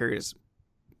of 90s period is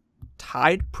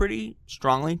tied pretty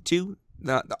strongly to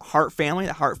the Hart family,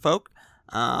 the Hart folk.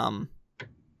 That's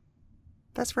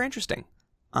very interesting.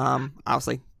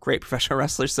 Obviously, great professional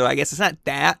wrestlers, so I guess it's not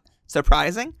that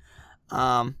surprising.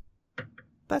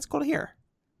 That's cool to hear.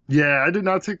 Yeah, I did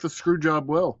not take the screw job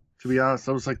well, to be honest.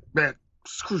 I was like, man,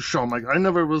 screw Shawn Michaels. I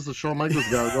never was the Shawn Michaels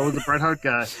guy. I was always the Bret Hart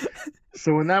guy.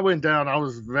 So when that went down, I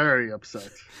was very upset.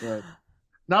 But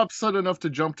not upset enough to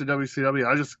jump to WCW.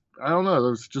 I don't know.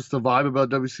 There was just a vibe about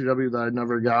WCW that I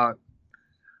never got.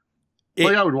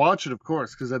 I would watch it, of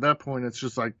course, because at that point, it's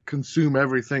just like consume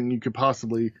everything you could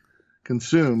possibly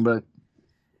consume. But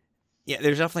yeah,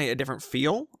 there's definitely a different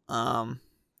feel.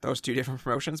 Those two different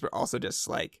promotions, but also just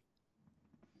like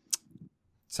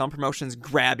some promotions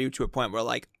grab you to a point where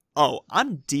like, oh,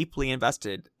 I'm deeply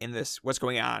invested in this, what's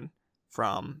going on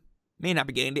from may not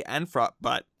beginning to end,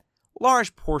 but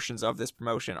large portions of this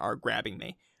promotion are grabbing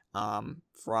me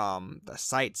from the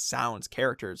sights, sounds,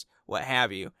 characters, what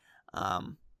have you.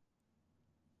 And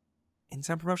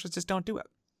some promotions just don't do it.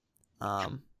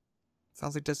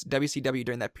 Sounds like just WCW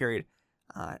during that period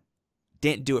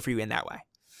didn't do it for you in that way.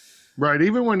 Right,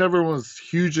 even when everyone was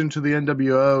huge into the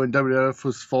NWO and WWF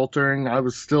was faltering, I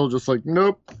was still just like,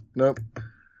 nope.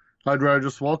 I'd rather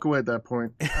just walk away at that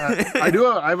point. I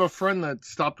have a friend that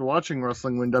stopped watching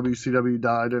wrestling when WCW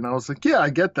died, and I was like, yeah, I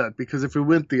get that, because if it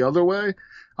went the other way,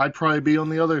 I'd probably be on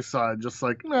the other side, just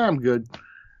like, nah, I'm good.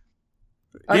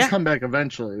 I'd come back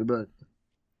eventually, but...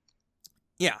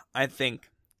 Yeah, I think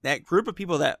that group of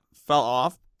people that fell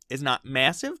off is not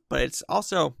massive, but it's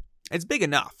big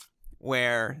enough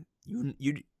where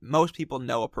you most people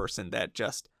know a person that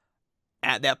just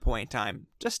at that point in time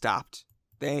just stopped.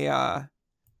 They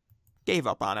gave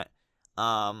up on it.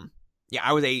 Yeah,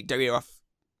 I was a WWF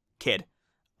kid.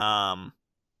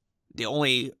 The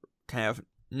only kind of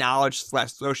knowledge /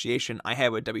 association I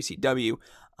had with WCW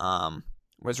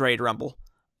was Ready to Rumble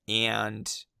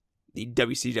and the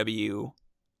WCW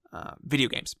video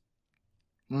games.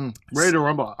 Ready to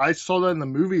Rumble. I saw that in the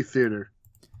movie theater.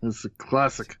 It's a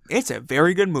classic. It's a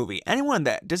very good movie. Anyone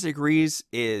that disagrees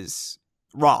is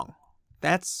wrong.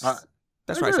 That's right.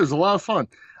 It was a lot of fun.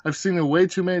 I've seen it way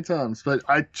too many times, but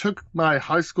I took my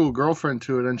high school girlfriend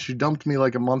to it, and she dumped me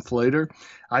like a month later.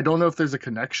 I don't know if there's a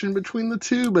connection between the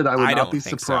two, but I would not be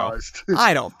surprised. So.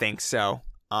 I don't think so.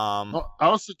 I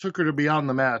also took her to Beyond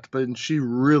the Mat, but she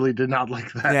really did not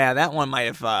like that. Yeah, that one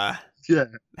might have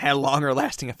had longer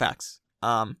lasting effects.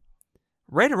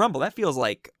 Ready to Rumble, that feels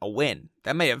like a win.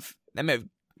 That may have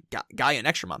got you an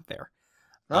extra month there.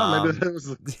 Oh, maybe that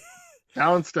was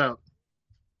balanced out.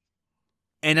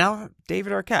 And now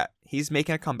David Arquette, he's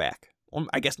making a comeback. Well,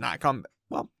 I guess not a comeback.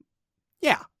 Well,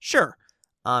 yeah, sure.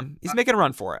 He's making a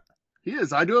run for it. He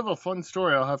is. I do have a fun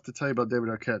story I'll have to tell you about David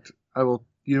Arquette.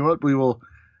 You know what? We will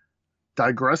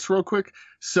digress real quick.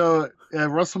 So at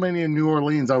WrestleMania in New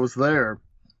Orleans, I was there,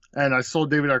 and I saw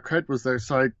David Arquette was there,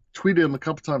 so I tweeted him a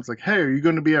couple times like, "Hey, are you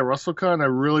going to be at WrestleCon? I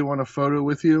really want a photo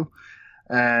with you."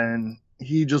 And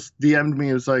he just DM'd me.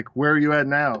 He was like, "Where are you at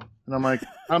now?" And I'm like,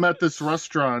 "I'm at this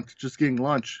restaurant just getting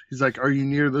lunch." He's like, "Are you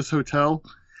near this hotel?"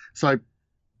 So I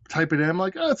type it in. I'm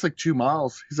like, "Oh, it's like 2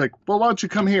 miles." He's like, "Well, why don't you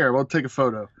come here? We'll take a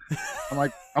photo." I'm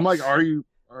like, "Are you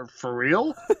for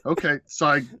real?" Okay. So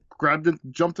I grabbed it,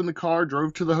 jumped in the car,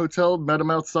 drove to the hotel, met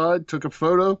him outside, took a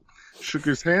photo, shook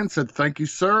his hand, said, "Thank you,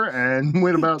 sir," and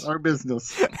went about our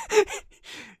business.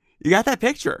 You got that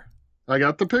picture? I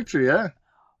got the picture, yeah.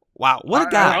 Wow, what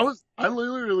a guy! I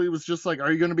literally was just like,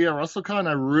 "Are you going to be at WrestleCon?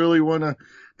 I really want to,"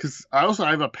 because I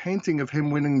have a painting of him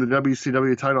winning the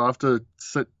WCW title. I have to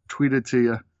tweet it to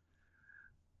you.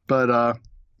 But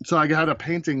so I had a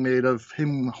painting made of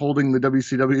him holding the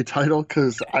WCW title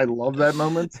because I love that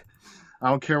moment. I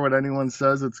don't care what anyone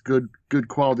says; it's good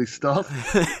quality stuff.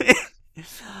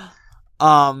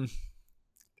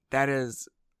 That is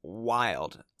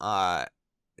wild. To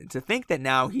think that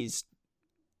now he's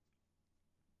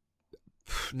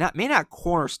may not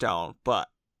cornerstone, but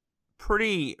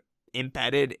pretty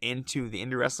embedded into the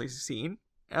indie wrestling scene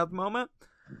at the moment.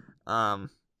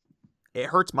 It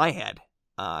hurts my head.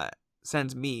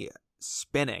 Sends me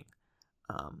spinning.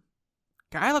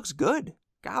 Guy looks good.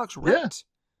 Guy looks ripped.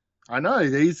 Yeah, I know.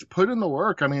 He's put in the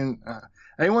work. I mean,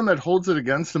 anyone that holds it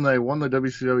against him that he won the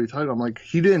WCW title, I'm like,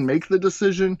 he didn't make the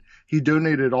decision. He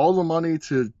donated all the money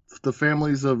to the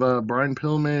families of Brian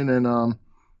Pillman and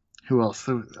who else?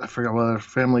 I forgot what other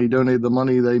family he donated the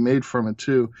money they made from it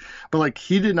too. But like,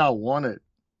 he did not want it.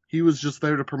 He was just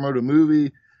there to promote a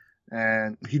movie,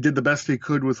 and he did the best he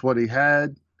could with what he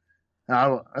had.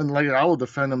 I will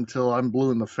defend him till I'm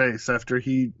blue in the face after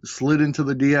he slid into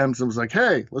the DMs and was like,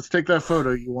 "Hey, let's take that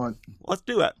photo you want." Let's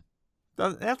do it.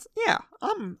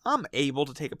 I'm able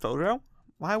to take a photo.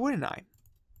 Why wouldn't I?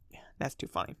 That's too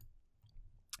funny.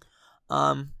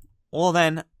 Well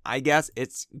then, I guess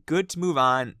it's good to move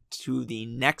on to the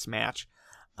next match.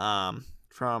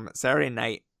 From Saturday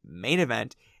night main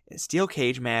event, a steel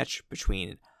cage match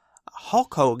between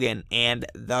Hulk Hogan and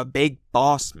the Big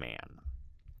Boss Man.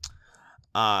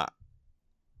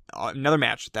 Another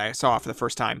match that I saw for the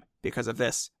first time because of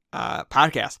this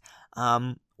podcast.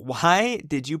 Why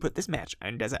did you put this match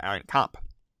on Desert Island Comp?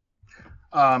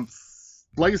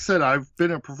 Like I said, I've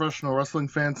been a professional wrestling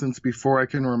fan since before I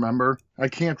can remember. I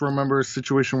can't remember a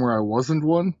situation where I wasn't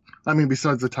one. I mean,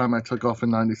 besides the time I took off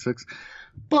in '96.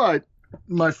 But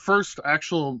my first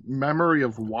actual memory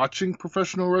of watching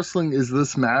professional wrestling is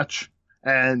this match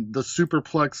and the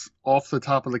superplex off the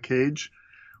top of the cage,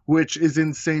 which is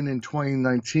insane in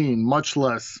 2019, much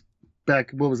less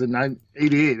back, what was it,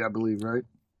 88, I believe, right?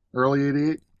 Early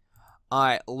 88?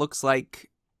 It looks like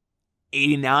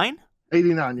 89?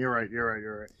 89, you're right.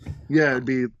 Yeah, it'd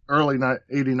be early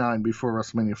 89 before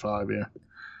WrestleMania 5, yeah.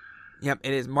 Yep,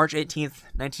 it is March 18th,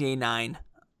 1989,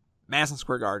 Madison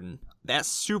Square Garden. That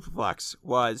superplex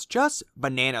was just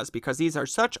bananas because these are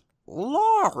such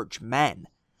large men.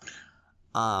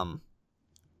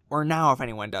 Or now, if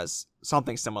anyone does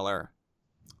something similar,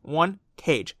 one,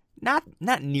 cage. Not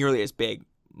nearly as big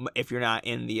if you're not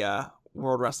in the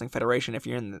World Wrestling Federation. If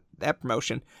you're in that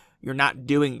promotion, you're not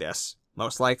doing this,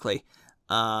 most likely.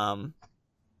 Or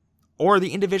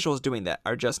the individuals doing that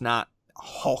are just not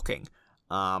hulking,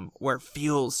 where it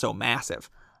feels so massive.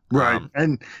 Right.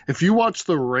 And if you watch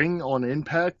the ring on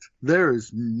Impact, there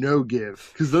is no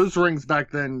give. Because those rings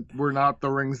back then were not the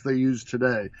rings they use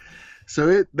today.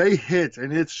 So they hit,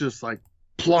 and it's just like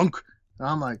plunk. And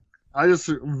I'm like, I just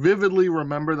vividly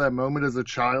remember that moment as a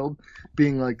child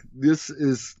being like,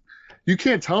 you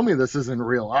can't tell me this isn't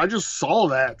real. I just saw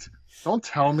that. Don't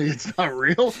tell me it's not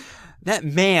real. That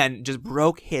man just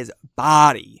broke his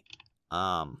body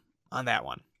on that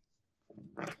one.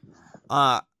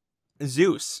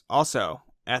 Zeus also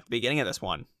at the beginning of this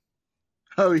one.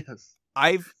 Oh yes.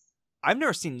 I've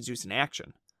never seen Zeus in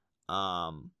action.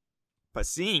 But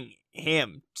seeing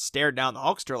him stare down the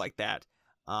Hulkster like that,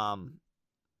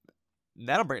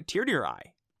 that'll bring a tear to your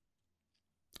eye.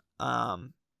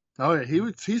 Oh yeah,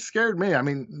 he scared me. I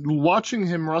mean, watching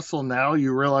him wrestle now,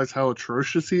 you realize how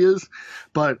atrocious he is.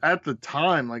 But at the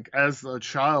time, like as a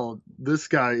child, this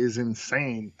guy is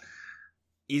insane.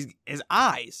 His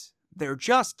eyes, they're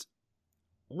just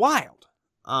wild.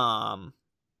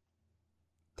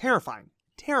 Terrifying.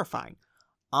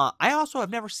 I also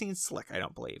have never seen Slick, I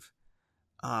don't believe.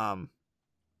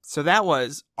 So that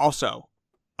was also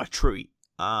a treat.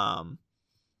 A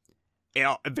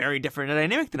very different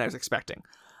dynamic than I was expecting.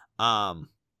 I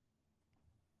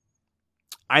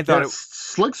thought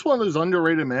Slick's one of those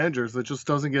underrated managers that just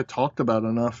doesn't get talked about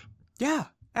enough. Yeah,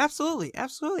 absolutely.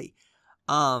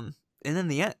 then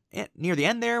near the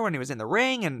end there, when he was in the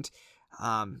ring and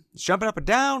jumping up and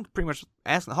down, pretty much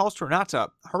asking the Hulkster not to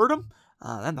hurt him,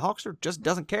 then the Hulkster just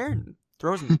doesn't care and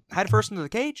throws him head first into the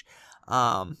cage.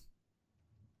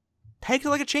 Takes it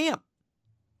like a champ.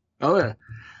 Oh yeah.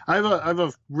 I have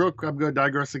a real. I'm going to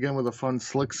digress again with a fun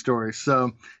slick story.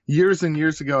 So years and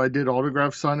years ago, I did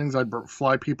autograph signings. I'd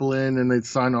fly people in and they'd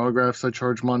sign autographs. I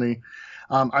charge money.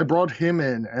 I brought him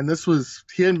in, and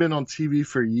he hadn't been on TV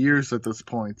for years at this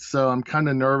point. So I'm kind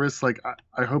of nervous. Like,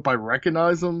 I hope I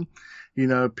recognize him. You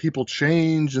know, people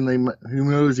change, and who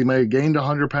knows, he may have gained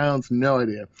 100 pounds. No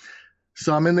idea.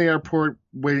 So I'm in the airport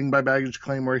waiting by baggage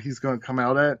claim where he's going to come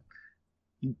out at.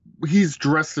 He's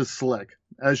dressed as Slick,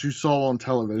 as you saw on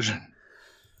television.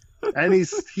 And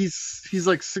he's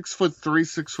like 6'3",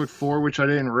 6'4", which I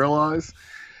didn't realize.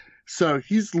 So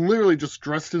he's literally just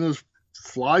dressed in his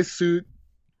fly suit,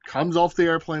 comes off the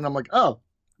airplane. I'm like, oh,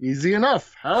 easy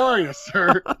enough. How are you,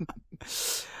 sir?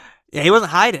 Yeah, he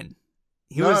wasn't hiding.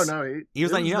 He was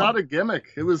not a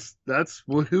gimmick. That's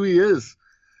who he is.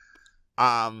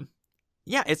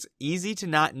 Yeah, it's easy to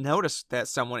not notice that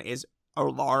someone is a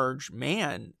large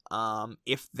man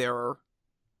if they're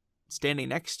standing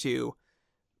next to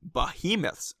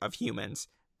behemoths of humans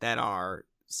that are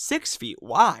 6 feet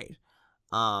wide,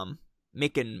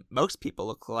 making most people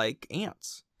look like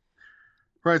ants.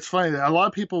 Right, it's funny. A lot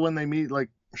of people, when they meet like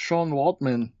Sean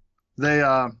Waltman,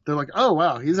 they're like, oh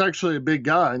wow, he's actually a big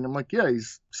guy. And I'm like, yeah,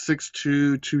 he's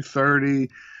 6'2", 230,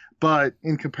 but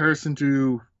in comparison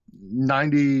to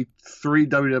 93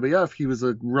 WWF, he was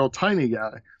a real tiny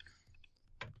guy.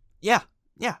 Yeah.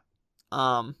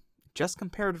 Just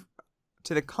compared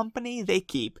to the company they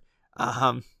keep,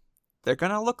 they're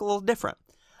gonna look a little different.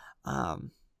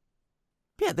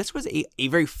 Yeah, this was a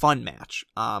very fun match.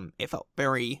 It felt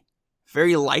very,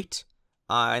 very light,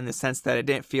 in the sense that it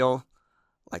didn't feel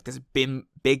like this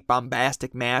big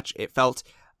bombastic match. It felt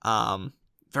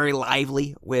very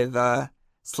lively with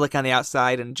Slick on the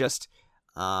outside and just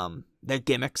their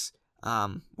gimmicks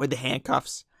with the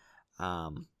handcuffs,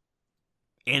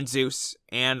 and Zeus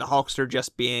and the Hulkster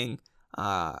just being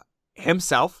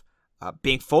himself,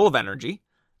 being full of energy.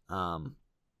 Hulk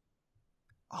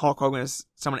Hogan is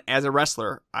someone, as a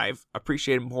wrestler, I've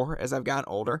appreciated more as I've gotten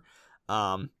older.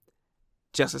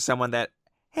 Just as someone that,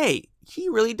 hey, he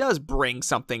really does bring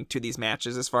something to these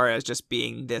matches as far as just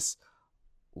being this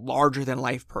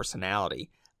larger-than-life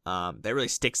personality that really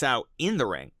sticks out in the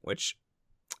ring, which,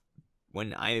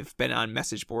 when I've been on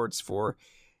message boards for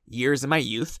years in my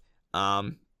youth,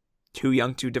 too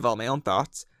young to develop my own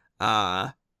thoughts,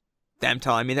 them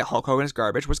telling me that Hulk Hogan is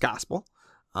garbage was gospel,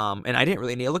 and I didn't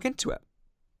really need to look into it.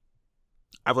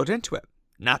 I've looked into it.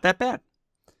 Not that bad.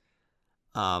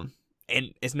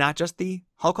 And it's not just the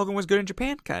Hulk Hogan was good in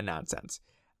Japan kind of nonsense.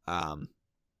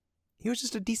 He was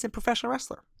just a decent professional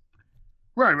wrestler.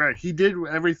 Right. He did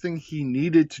everything he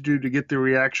needed to do to get the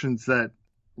reactions that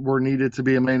were needed to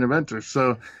be a main eventer.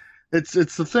 So it's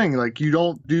the thing. Like, you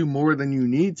don't do more than you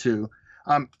need to.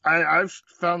 I've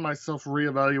found myself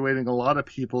reevaluating a lot of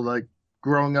people, like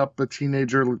growing up a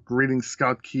teenager, reading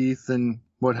Scott Keith and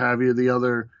what have you, the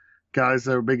other guys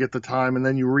that were big at the time, and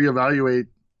then you reevaluate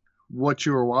what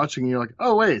you were watching, and you're like,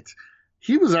 oh wait,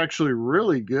 he was actually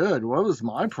really good. What was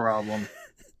my problem?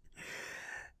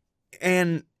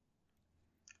 And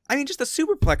I mean, just the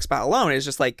superplex spot alone is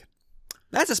just like,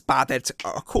 that's a spot that's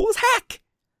cool as heck.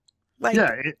 Like,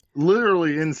 yeah,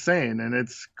 literally insane, and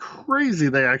it's crazy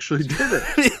they actually did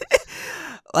it.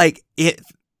 Like, it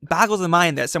boggles the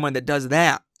mind that someone that does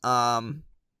that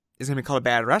is going to be called a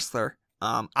bad wrestler.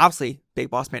 Obviously,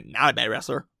 Big Boss Man, not a bad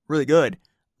wrestler, really good.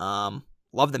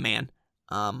 Love the man.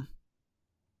 But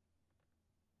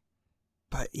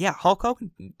yeah, Hulk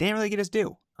Hogan didn't really get his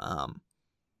due.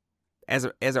 As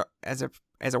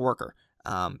a worker,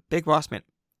 Big Boss Man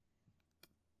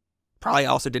probably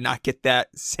also did not get that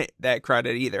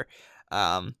credit either.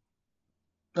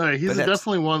 He's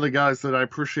definitely one of the guys that I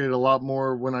appreciate a lot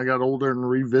more when I got older and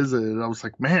revisited. I was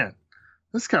like, man,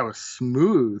 this guy was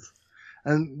smooth.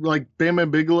 And like Bam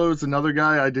Bam Bigelow is another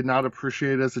guy I did not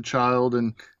appreciate as a child,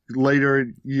 and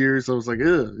later years I was like,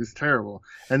 ew, he's terrible.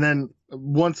 And then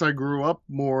once I grew up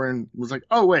more and was like,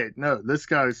 oh wait, no, this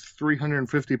guy's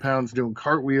 350 pounds doing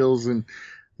cartwheels and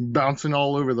bouncing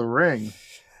all over the ring.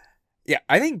 Yeah,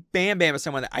 I think Bam Bam is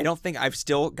someone that I don't think I've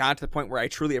still gotten to the point where I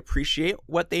truly appreciate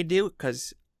what they do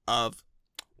because of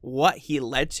what he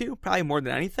led to, probably more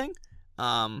than anything,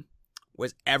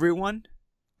 was every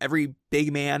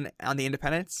big man on the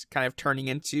independents kind of turning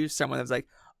into someone that's like,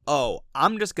 oh,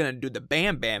 I'm just going to do the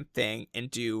Bam Bam thing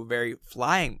and do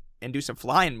some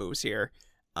flying moves here,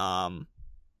 and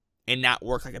not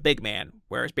work like a big man.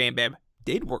 Whereas Bam Bam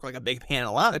did work like a big man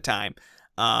a lot of the time.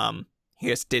 He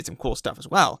just did some cool stuff as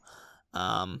well.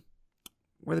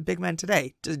 Where the big men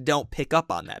today just don't pick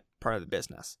up on that part of the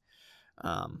business.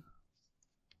 But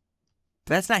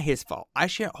that's not his fault. I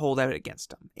shouldn't hold that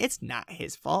against him. It's not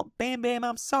his fault. Bam Bam,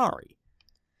 I'm sorry.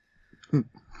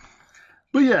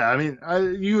 But yeah, I mean,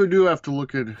 you do have to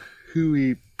look at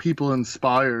who people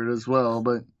inspired as well.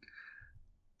 But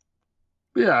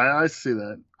yeah, I see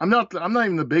that. I'm not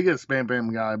even the biggest Bam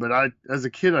Bam guy, but as a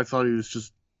kid, I thought he was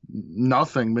just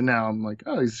nothing. But now I'm like,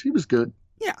 oh, he was good.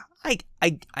 Yeah,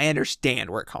 I understand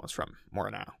where it comes from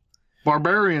more now.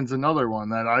 Barbarian's another one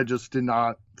that I just did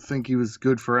not think he was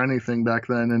good for anything back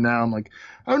then, and now I'm like,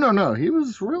 oh no, he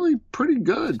was really pretty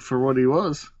good for what he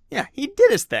was. Yeah, he did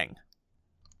his thing.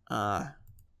 Well,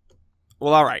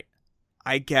 all right.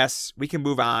 I guess we can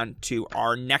move on to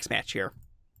our next match here.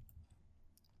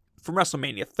 From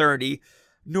WrestleMania 30,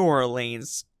 New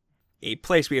Orleans, a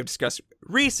place we have discussed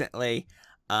recently.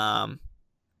 Main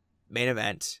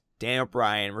event, Daniel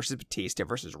Bryan versus Batista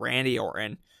versus Randy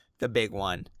Orton, the big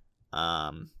one.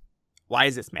 Why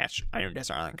is this match on your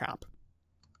Desert Island Comp?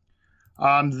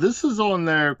 This is on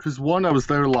there because one, I was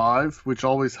there live, which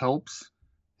always helps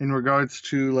in regards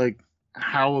to like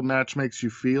how a match makes you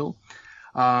feel.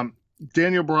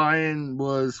 Daniel Bryan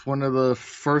was one of the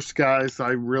first guys I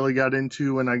really got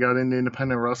into when I got into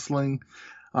independent wrestling.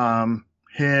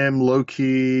 Him,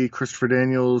 Low-Key, Christopher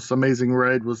Daniels, Amazing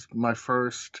Red was my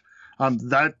first.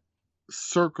 That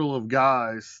circle of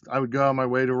guys, I would go on my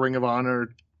way to Ring of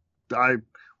Honor. I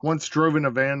once drove in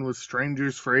a van with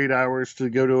strangers for 8 hours to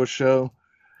go to a show.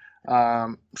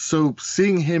 So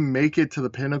seeing him make it to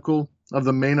the pinnacle of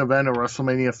the main event of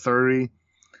WrestleMania 30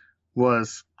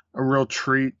 was a real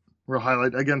treat, real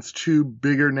highlight against two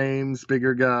bigger names,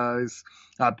 bigger guys.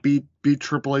 Beat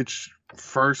Triple H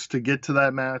first to get to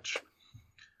that match.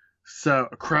 So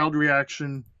a crowd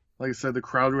reaction, like I said, the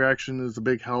crowd reaction is a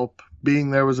big help.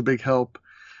 Being there was a big help.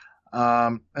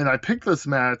 And I picked this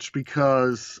match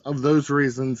because of those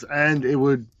reasons. And it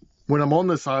would, when I'm on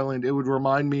this island, it would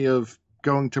remind me of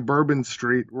going to Bourbon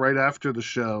Street right after the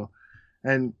show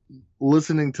and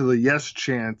listening to the yes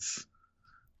chants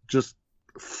just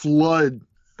flood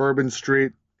Bourbon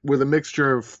Street with a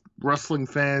mixture of wrestling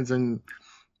fans and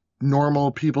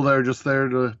normal people that are just there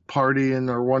to party and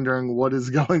are wondering what is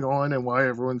going on and why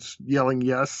everyone's yelling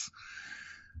yes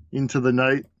into the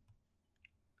night.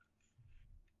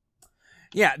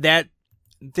 Yeah,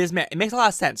 this match, it makes a lot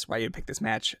of sense why you pick this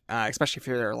match, especially if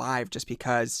you're there live, just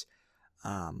because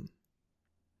Daniel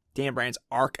Bryan's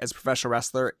arc as a professional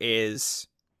wrestler is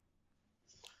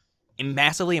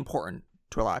massively important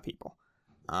to a lot of people.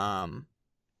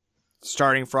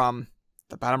 Starting from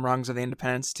the bottom rungs of the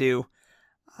independents to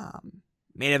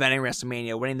main eventing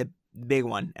WrestleMania, winning the big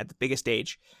one at the biggest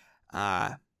stage.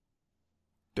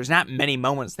 There's not many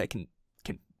moments that can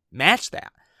match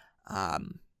that.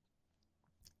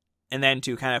 And then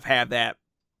to kind of have that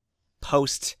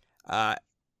post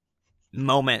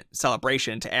moment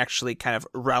celebration to actually kind of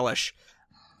relish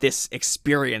this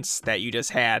experience that you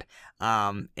just had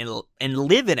and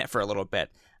live in it for a little bit.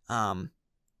 And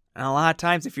a lot of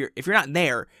times if you're not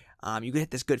there, you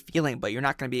get this good feeling, but you're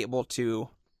not going to be able to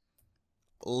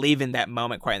live in that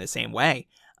moment quite in the same way,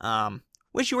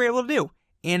 which you were able to do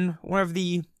in one of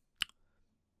the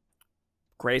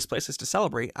greatest places to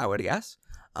celebrate, I would guess,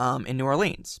 in New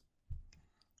Orleans.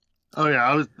 Oh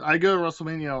yeah, I go to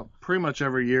WrestleMania pretty much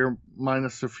every year,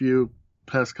 minus a few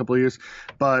past couple of years.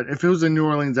 But if it was in New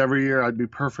Orleans every year, I'd be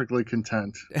perfectly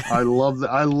content. I love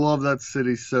that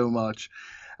city so much.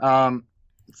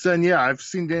 So and yeah, I've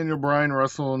seen Daniel Bryan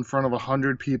wrestle in front of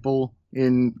 100 people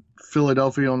in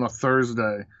Philadelphia on a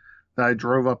Thursday. That I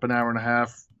drove up an hour and a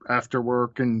half after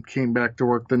work and came back to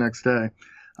work the next day.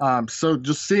 So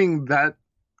just seeing that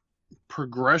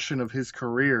progression of his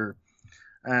career.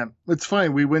 It's funny,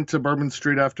 we went to Bourbon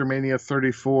Street after Mania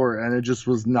 34, and it just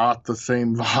was not the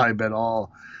same vibe at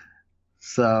all.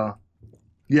 So,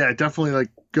 yeah, definitely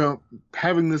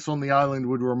having this on the island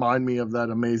would remind me of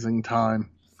that amazing time.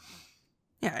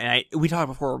 Yeah, and we talked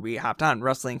before we hopped on,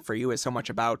 wrestling for you is so much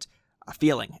about a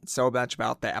feeling. It's so much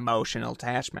about the emotional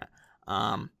attachment.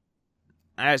 I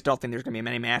just don't think there's going to be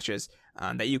many matches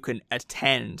that you can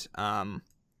attend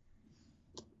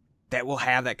that will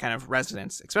have that kind of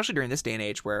resonance, especially during this day and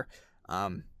age where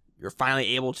you're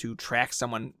finally able to track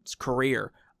someone's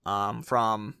career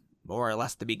from more or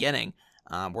less the beginning,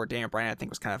 where Daniel Bryan, I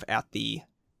think, was kind of at the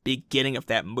beginning of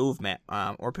that movement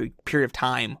or period of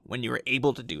time when you were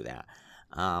able to do that.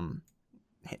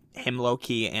 Him,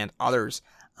 Low-Key, and others.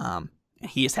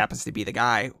 He just happens to be the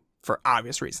guy for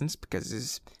obvious reasons because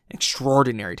he's an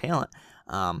extraordinary talent.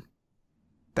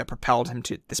 that propelled him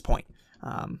to this point.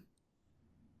 Well,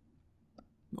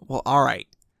 all right.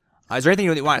 Is there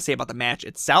anything you want to say about the match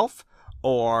itself,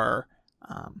 or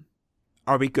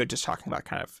are we good just talking about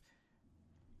kind of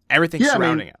everything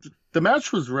surrounding it? The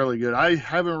match was really good. I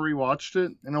haven't rewatched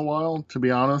it in a while, to be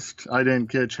honest. I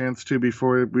didn't get a chance to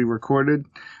before we recorded,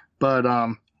 but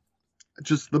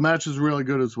just the match is really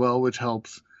good as well, which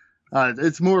helps.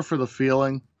 It's more for the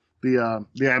feeling, the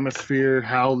atmosphere,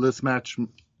 how this match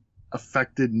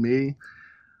affected me.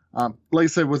 Like I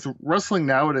said, with wrestling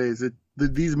nowadays,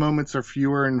 these moments are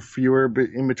fewer and fewer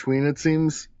in between, it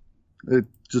seems. It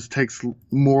just takes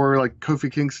more. Like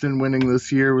Kofi Kingston winning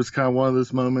this year was kind of one of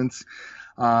those moments.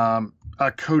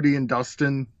 Cody and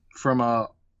Dustin from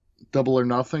Double or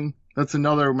Nothing. That's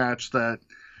another match that,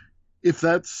 if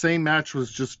that same match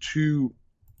was just two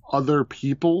other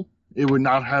people, it would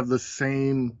not have the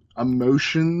same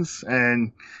emotions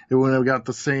and it wouldn't have got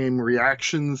the same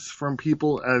reactions from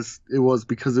people as it was,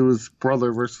 because it was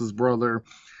brother versus brother.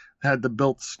 Had the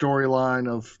built storyline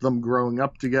of them growing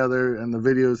up together and the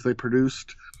videos they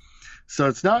produced. So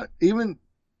it's not even,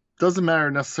 doesn't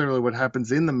matter necessarily what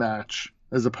happens in the match,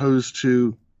 as opposed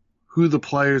to who the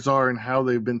players are and how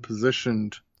they've been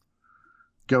positioned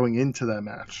going into that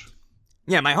match.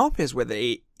 Yeah, my hope is with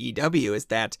AEW is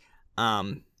that,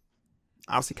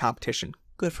 obviously competition,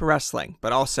 good for wrestling,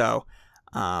 but also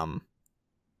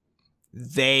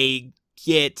they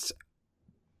get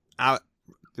out.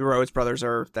 The Rhodes brothers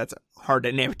that's hard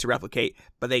to replicate,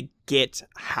 but they get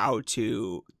how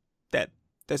to, that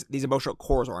these emotional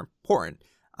cores are important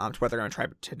to what they're going to try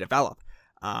to develop.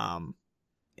 And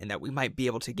that we might be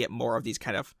able to get more of these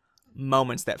kind of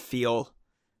moments that feel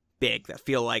big, that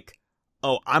feel like,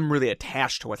 oh, I'm really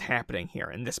attached to what's happening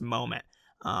here in this moment.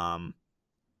 And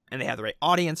they have the right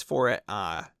audience for it.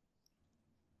 And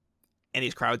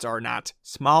these crowds are not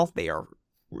small. They are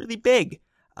really big.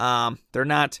 They're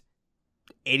not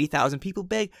 80,000 people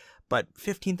big, but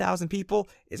 15,000 people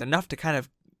is enough to kind of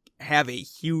have a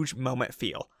huge moment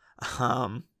feel.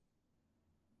 So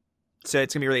it's going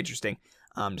to be really interesting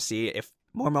to see if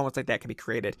more moments like that can be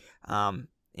created. And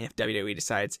if WWE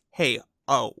decides, hey,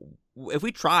 if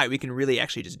we try, we can really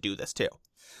actually just do this too.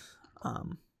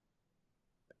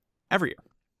 Every year.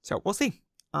 So we'll see.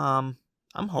 I'm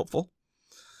hopeful.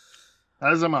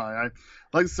 As am I.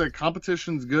 Like I said,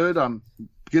 competition's good.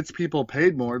 Gets people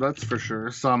paid more, that's for sure.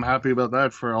 So I'm happy about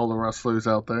that for all the wrestlers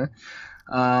out there.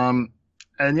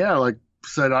 And yeah, like I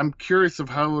said, I'm curious of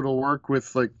how it'll work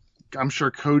with, like, I'm sure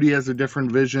Cody has a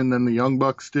different vision than the Young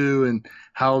Bucks do and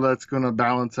how that's going to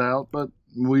balance out. But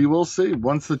we will see.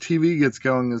 Once the TV gets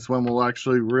going is when we'll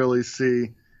actually really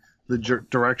see the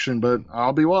direction. But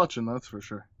I'll be watching, that's for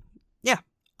sure. Yeah.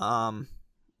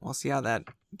 We'll see how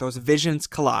those visions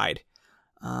collide.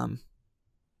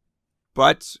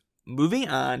 But moving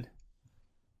on,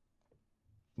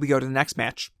 we go to the next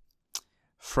match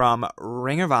from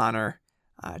Ring of Honor,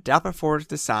 Death Before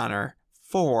Dishonor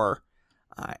 4.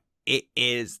 It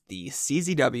is the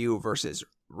CZW versus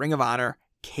Ring of Honor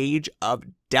Cage of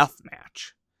Death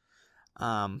match.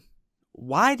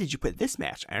 Why did you put this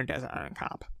match on Desert Island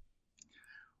Comp?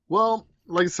 Well,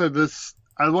 like I said,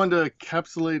 I wanted to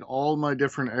encapsulate all my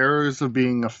different eras of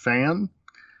being a fan,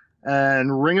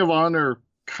 and Ring of Honor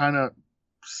kind of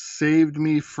saved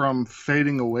me from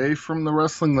fading away from the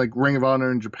wrestling, like Ring of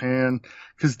Honor in Japan,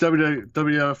 because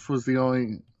WWF was the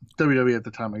only, WWE at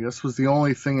the time, I guess, was the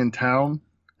only thing in town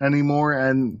anymore,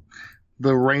 and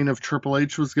the reign of Triple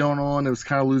H was going on. It was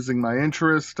kind of losing my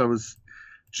interest. I was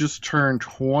just turned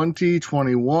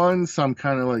 21, so I'm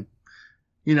kind of like,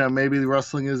 maybe the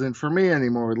wrestling isn't for me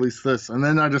anymore, at least this. And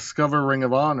then I discover Ring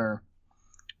of Honor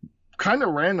kind of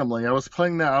randomly. I was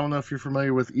playing that. I don't know if you're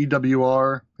familiar with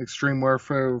EWR, Extreme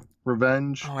Warfare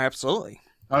Revenge. Oh, absolutely.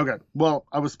 Okay. Well,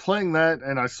 I was playing that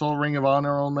and I saw Ring of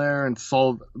Honor on there and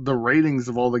saw the ratings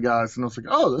of all the guys. And I was like,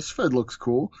 oh, this Fed looks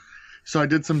cool. So I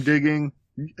did some digging.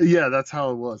 Yeah, that's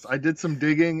how it was. I did some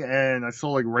digging and I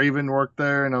saw like Raven work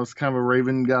there, and I was kind of a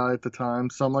Raven guy at the time.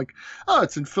 So I'm like, oh,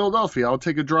 it's in Philadelphia. I'll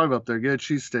take a drive up there, get a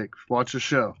cheesesteak, watch a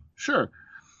show. Sure.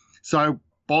 So I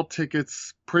bought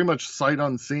tickets pretty much sight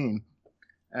unseen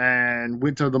and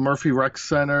went to the Murphy Rec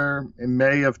Center in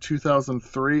May of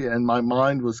 2003, and my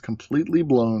mind was completely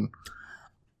blown.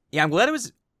 Yeah, I'm glad it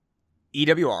was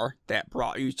EWR that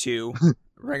brought you to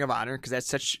Ring of Honor, because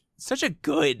that's such a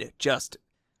good just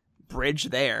bridge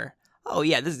there. Oh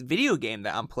yeah, this video game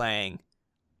that I'm playing.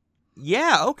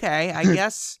 Yeah, okay, I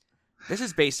guess this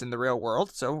is based in the real world,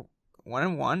 so 1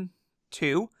 and 1,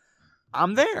 2,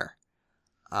 I'm there.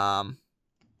 Well,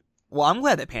 I'm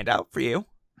glad that panned out for you.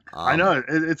 I know,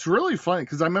 it's really funny,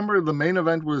 because I remember the main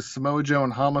event was Samoa Joe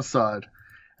and Homicide,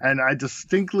 And I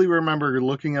distinctly remember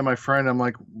looking at my friend. I'm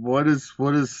like, what is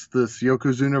this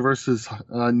Yokozuna versus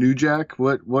New Jack?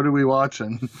 What are we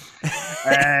watching?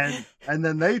 And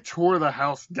then they tore the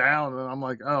house down, and I'm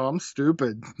like, oh, I'm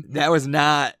stupid. That was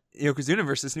not Yokozuna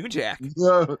versus New Jack.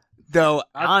 No, Though,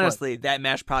 honestly, that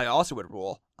match probably also would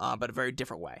rule, but a very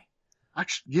different way.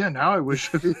 actually, yeah. Now I wish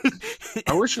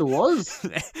I wish it was.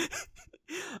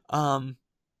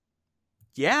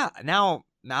 Yeah. Now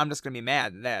I'm just gonna be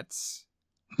mad. That's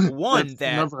one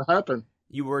that never happened.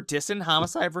 You were dissing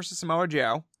Homicide versus Samoa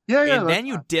Joe. Yeah, And then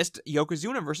you dissed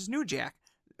Yokozuna versus New Jack.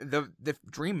 The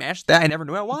dream match that I never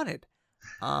knew I wanted.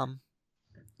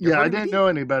 Yeah, I didn't know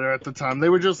any better at the time. They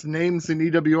were just names in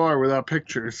EWR without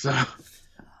pictures. So,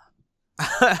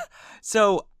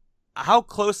 so how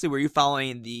closely were you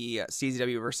following the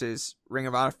CZW versus Ring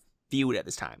of Honor feud at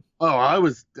this time? oh, I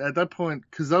was at that point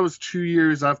because that was 2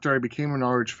 years after I became an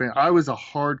ROH fan. I was a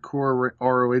hardcore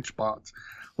ROH bot,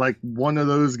 like one of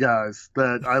those guys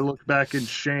that I look back in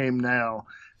shame now,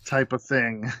 type of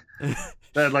thing.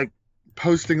 That like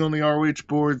posting on the ROH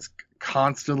boards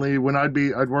constantly. When I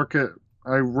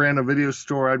ran a video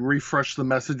store. I'd refresh the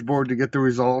message board to get the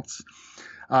results.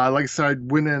 Like I said, I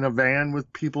went in a van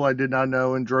with people I did not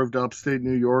know and drove to upstate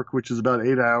New York, which is about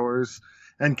 8 hours,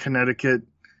 and Connecticut,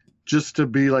 just to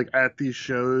be like at these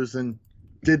shows, and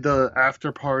did the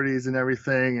after parties and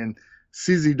everything. And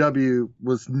CZW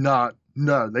was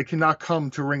they cannot come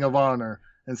to Ring of Honor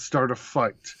and start a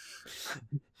fight.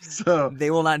 So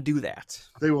they will not do that.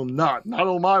 They will not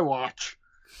on my watch.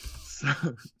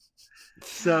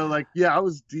 So like, yeah, I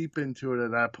was deep into it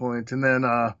at that point. And then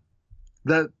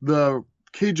that the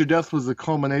Cage of Death was the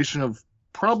culmination of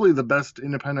probably the best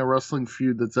independent wrestling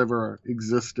feud that's ever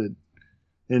existed,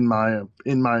 in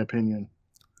my opinion.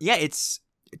 Yeah, it's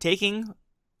taking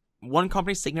one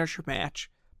company's signature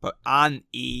match, but on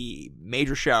a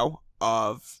major show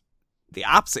of the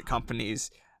opposite company's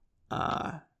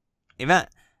event,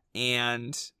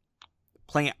 and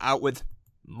playing it out with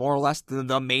more or less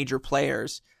the major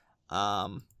players.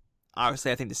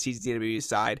 Obviously, I think the CZW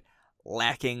side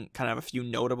lacking kind of a few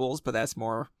notables, but that's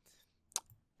more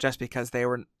just because they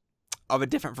were of a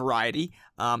different variety.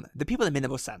 The people that made the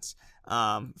most sense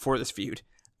for this feud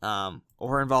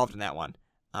were involved in that one.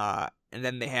 And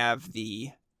then they have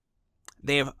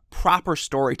proper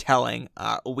storytelling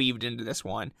weaved into this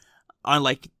one,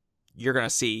 unlike you're going to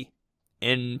see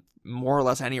in more or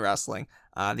less any wrestling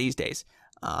these days.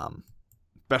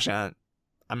 Especially on,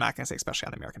 I'm not going to say especially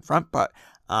on the American front, but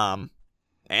at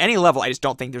any level, I just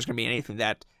don't think there's going to be anything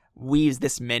that weaves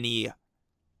this many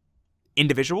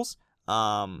individuals,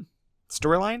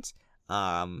 storylines,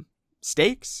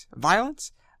 stakes,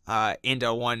 violence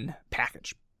into one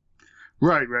package.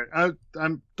 Right. I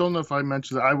don't know if I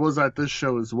mentioned that I was at this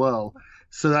show as well,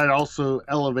 so that also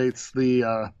elevates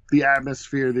the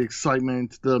atmosphere, the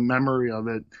excitement, the memory of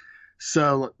it.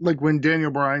 So like when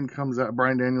Brian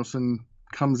Danielson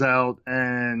comes out,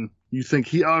 and you think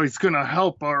he's gonna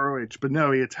help ROH, but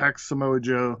no, he attacks Samoa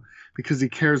Joe because he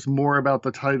cares more about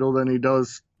the title than he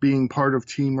does being part of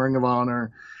Team Ring of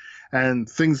Honor. And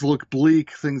things look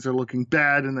bleak, things are looking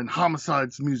bad, and then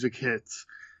Homicide's music hits,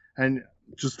 and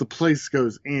just the place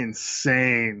goes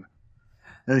insane.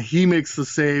 And he makes the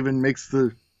save and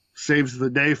saves the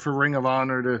day for Ring of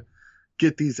Honor to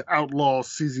get these outlaw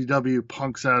CZW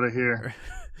punks out of here.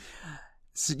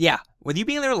 So, yeah, with you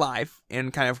being there live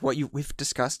and kind of what we've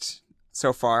discussed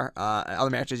so far, other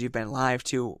matches you've been live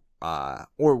to,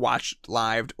 or watched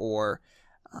live, or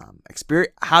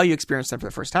how you experienced them for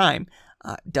the first time,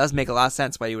 does make a lot of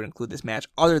sense why you would include this match,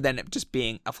 other than it just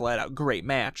being a flat-out great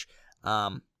match.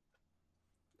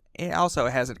 It also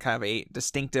has a kind of a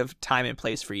distinctive time and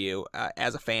place for you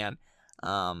as a fan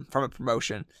from a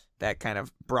promotion that kind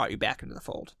of brought you back into the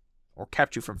fold, or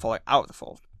kept you from falling out of the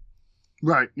fold.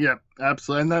 Right, yeah,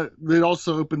 absolutely. And that it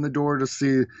also opened the door to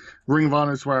see Ring of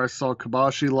Honors, where I saw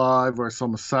Kobashi live, where I saw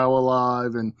Misawa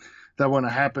live, and that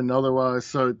wouldn't have happened otherwise.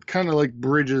 So it kind of like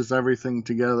bridges everything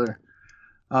together.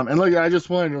 And look, I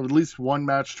just wanted at least one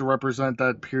match to represent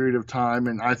that period of time,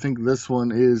 and I think this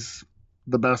one is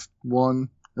the best one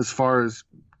as far as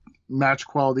match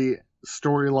quality,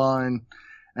 storyline,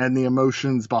 and the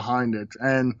emotions behind it,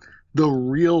 and the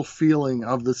real feeling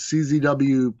of the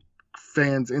CZW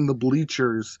fans in the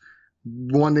bleachers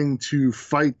wanting to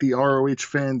fight the ROH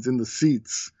fans in the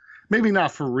seats. Maybe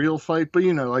not for real fight, but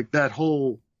like that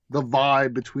the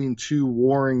vibe between two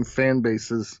warring fan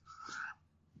bases.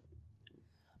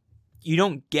 You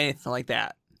don't get anything like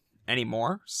that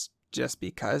anymore, just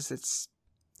because it's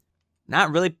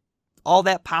not really all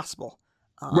that possible.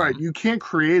 Right, you can't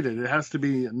create it. It has to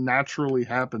be naturally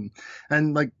happen.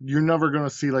 And like you're never going to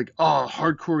see like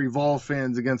hardcore Evolve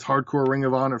fans against hardcore Ring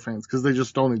of Honor fans because they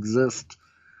just don't exist.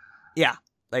 Yeah,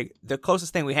 like the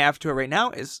closest thing we have to it right now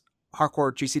is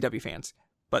hardcore GCW fans,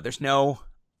 but there's no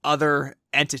other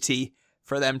entity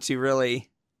for them to really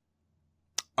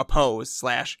oppose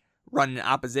 / run in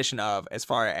opposition of as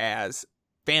far as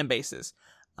fan bases.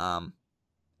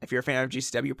 If you're a fan of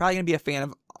GCW, you're probably going to be a fan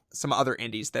of some other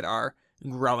indies that are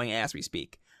growing as we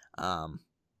speak. So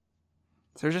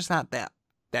there's just not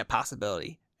that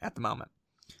possibility at the moment.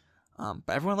 But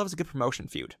everyone loves a good promotion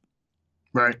feud.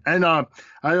 Right. And I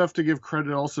have to give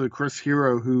credit also to Chris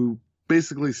Hero, who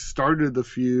basically started the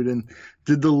feud and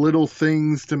did the little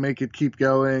things to make it keep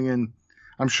going. And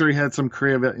I'm sure he had some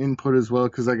creative input as well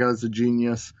because that guy's a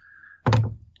genius.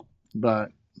 But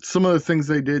some of the things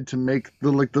they did to make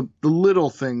the little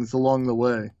things along the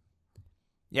way.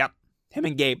 Yep. Him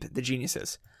and Gabe, the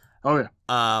geniuses. Oh,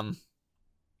 yeah.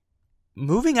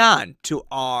 Moving on to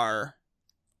our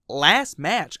last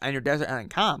match on your Desert Island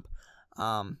comp.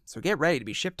 So get ready to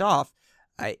be shipped off.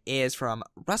 Is from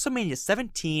WrestleMania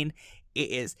 17. It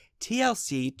is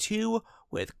TLC 2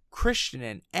 with Christian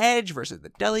and Edge versus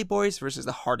the Deli Boys versus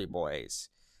the Hardy Boys.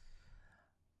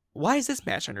 Why is this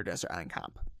match on your Desert Island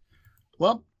comp?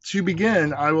 Well, to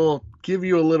begin, I will give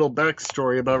you a little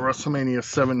backstory about WrestleMania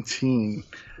 17.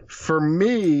 For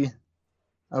me,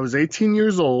 I was 18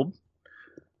 years old.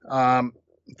 The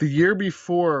year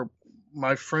before,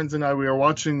 my friends and I, we were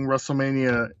watching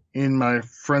WrestleMania in my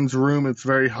friend's room. It's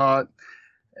very hot.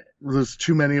 There's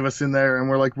too many of us in there, and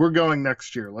we're like, we're going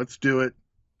next year. Let's do it.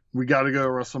 We got to go to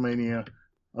WrestleMania.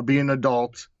 I'll be an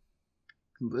adult.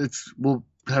 We'll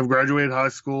have graduated high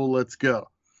school. Let's go.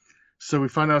 So we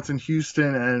find out it's in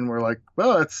Houston, and we're like,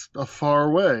 well, that's a far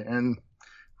away, and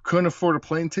couldn't afford a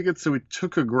plane ticket, so we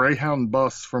took a Greyhound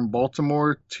bus from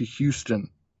Baltimore to Houston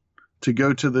to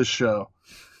go to this show.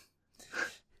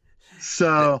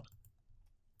 So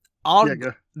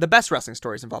the best wrestling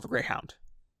stories involve a Greyhound.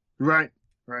 Right.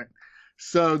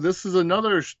 So this is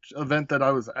another event that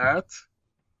I was at,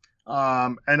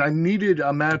 and I needed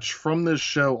a match from this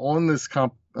show on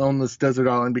this desert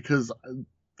island because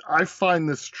I find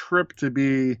this trip to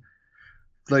be,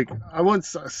 like, I wouldn't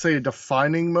say a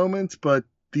defining moment, but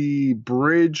the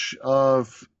bridge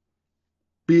of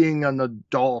being an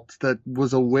adult that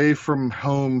was away from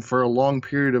home for a long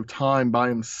period of time by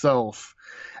himself.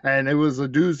 And it was a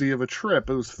doozy of a trip.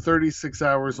 It was 36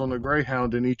 hours on the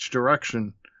Greyhound in each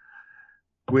direction,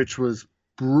 which was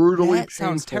brutally painful. That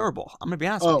sounds terrible. I'm going to be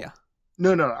honest with you.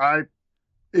 No.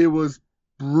 It was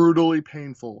brutally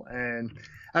painful. And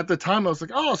at the time, I was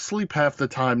like, I'll sleep half the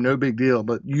time. No big deal.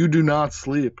 But you do not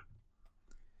sleep.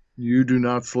 You do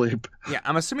not sleep. Yeah,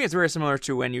 I'm assuming it's very similar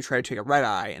to when you try to take a red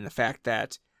eye and the fact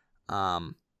that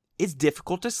it's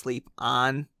difficult to sleep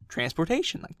on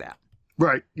transportation like that.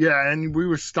 Right. Yeah, and we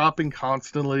were stopping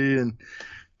constantly and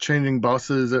changing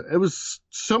buses. It was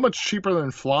so much cheaper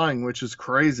than flying, which is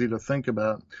crazy to think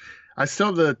about. I still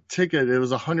have the ticket. It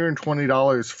was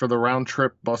 $120 for the round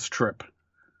trip bus trip,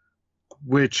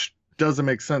 which doesn't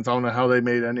make sense. I don't know how they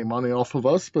made any money off of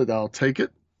us, but I'll take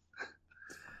it.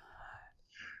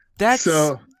 That's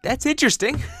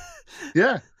interesting.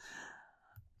 Yeah.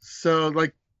 So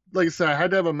like I said, I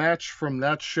had to have a match from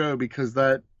that show because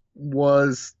that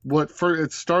was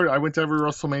it started. I went to every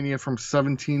WrestleMania from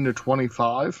 17 to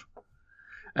 25,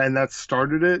 and that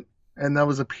started it. And that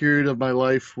was a period of my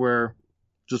life where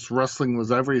just wrestling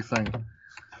was everything.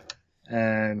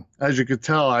 And as you could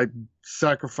tell, I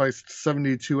sacrificed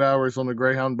 72 hours on the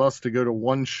Greyhound bus to go to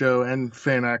one show and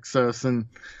fan access and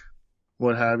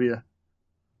what have you.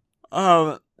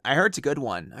 I heard it's a good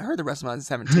one. I heard the WrestleMania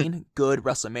 17, good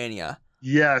WrestleMania.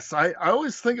 Yes, I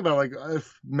always think about, like,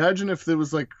 imagine if there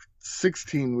was like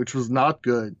 16, which was not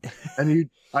good, and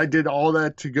I did all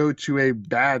that to go to a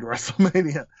bad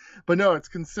WrestleMania. But no, it's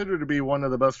considered to be one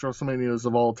of the best WrestleManias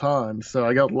of all time. So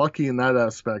I got lucky in that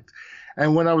aspect.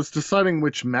 And when I was deciding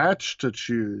which match to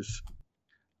choose,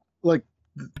 like,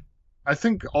 I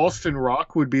think Austin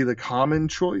Rock would be the common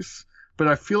choice, but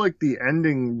I feel like the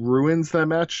ending ruins that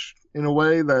match in a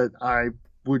way that I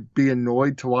would be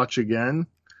annoyed to watch again.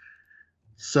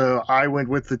 So I went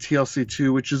with the TLC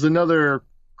 2, which is another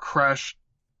crash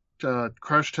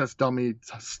test dummy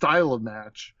style of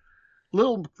match.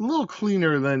 Little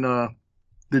cleaner than the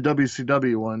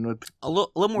WCW one. With a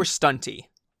little more stunty.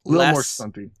 More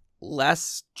stunty.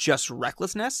 Less just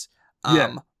recklessness.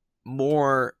 Yeah.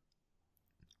 More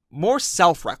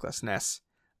self-recklessness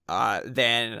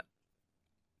than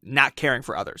not caring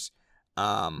for others.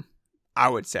 I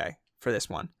would say for this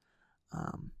one.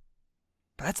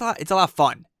 But it's a lot of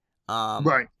fun.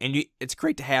 Right. And it's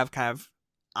great to have kind of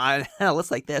on a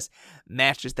list like this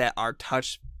matches that are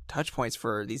touch points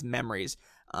for these memories.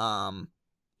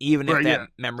 Even if that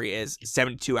memory is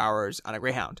 72 hours on a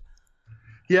Greyhound.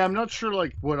 Yeah, I'm not sure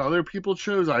like what other people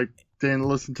chose. I didn't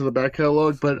listen to the back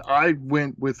catalog, but I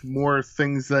went with more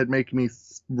things that make me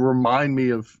remind me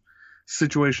of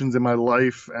situations in my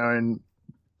life and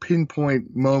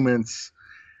pinpoint moments.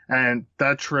 And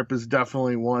that trip is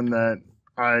definitely one that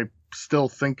I still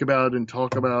think about and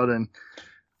talk about, and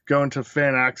going to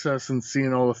fan access and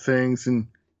seeing all the things and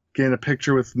getting a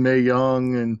picture with Mae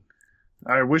Young. And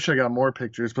I wish I got more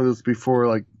pictures, but it was before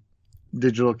like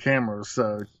digital cameras,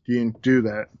 so you didn't do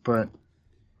that. But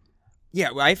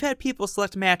yeah, well, I've had people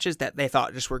select matches that they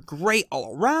thought just were great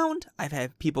all around. I've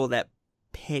had people that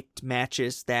picked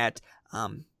matches that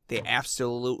they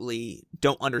absolutely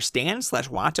don't understand /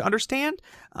 want to understand,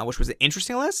 which was an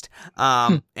interesting list.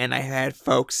 And I had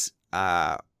folks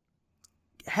have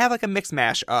like a mixed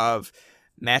mash of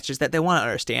matches that they want to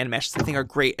understand, matches they think are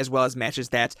great, as well as matches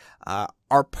that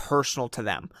are personal to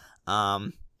them.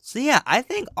 So yeah, I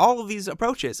think all of these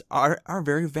approaches are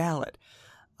very valid.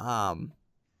 And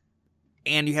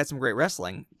you had some great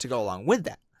wrestling to go along with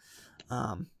that.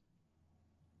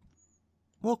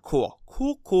 Well, cool.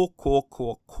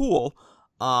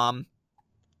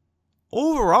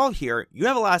 Overall here, you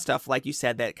have a lot of stuff, like you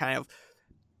said, that kind of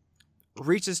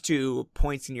reaches to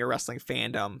points in your wrestling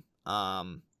fandom,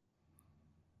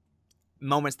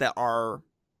 moments that are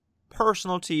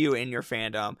personal to you in your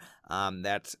fandom,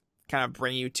 that kind of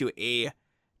bring you to a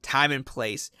time and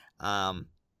place. And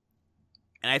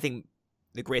I think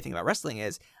the great thing about wrestling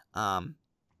is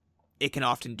it can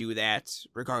often do that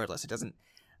regardless. It doesn't...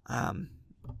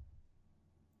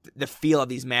 the feel of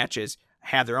these matches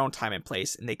have their own time and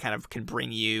place, and they kind of can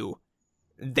bring you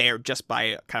there just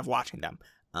by kind of watching them.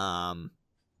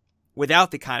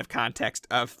 Without the kind of context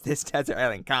of this Desert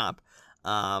Island comp,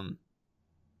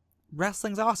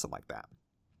 wrestling's awesome like that.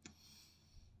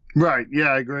 Right, yeah,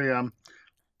 I agree.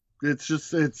 It's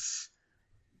just it's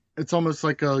almost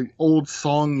like a old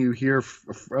song you hear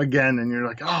again, and you're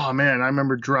like, oh man, I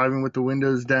remember driving with the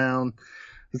windows down.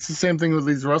 It's the same thing with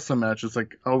these wrestling matches.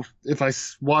 Like, if I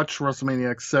watch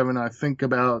WrestleMania X7, I think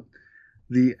about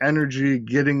the energy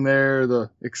getting there, the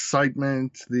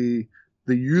excitement, the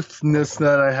youthness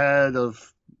that I had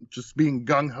of just being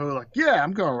gung-ho, like, yeah,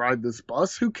 I'm going to ride this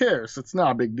bus. Who cares? It's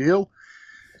not a big deal.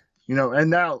 You know, and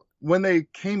now when they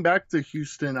came back to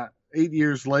Houston 8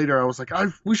 years later, I was like,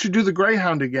 we should do the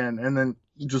Greyhound again. And then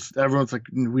just everyone's like,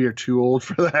 we are too old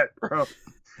for that, bro.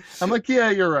 I'm like,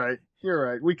 yeah, you're right. You're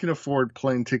right. We can afford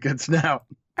plane tickets now.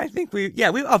 I think we've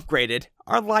upgraded.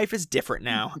 Our life is different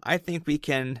now. I think we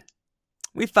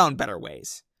found better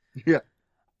ways. Yeah.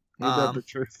 That's the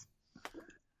truth.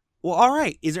 Well, all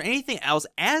right. Is there anything else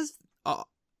as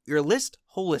your list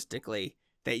holistically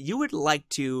that you would like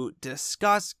to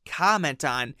discuss, comment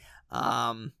on,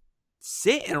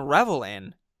 sit and revel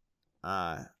in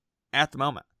at the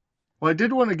moment? Well, I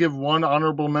did want to give one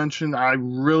honorable mention. I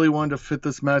really wanted to fit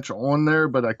this match on there,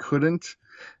 but I couldn't,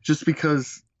 just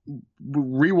because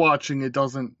rewatching it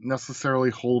doesn't necessarily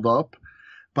hold up.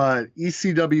 But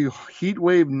ECW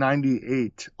Heatwave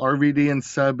 98, RVD and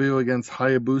Sabu against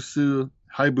Hayabusa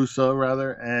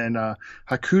and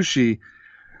Hakushi.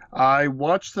 I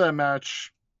watched that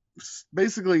match.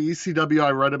 Basically, ECW I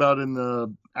read about in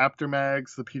the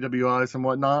aftermags, the PWIs and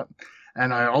whatnot.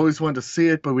 And I always wanted to see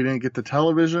it, but we didn't get the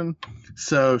television.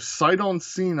 So sight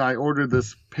unseen, I ordered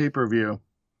this pay-per-view.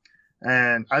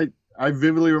 And I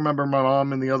vividly remember my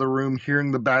mom in the other room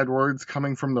hearing the bad words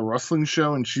coming from the wrestling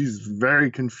show, and she's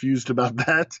very confused about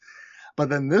that. But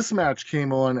then this match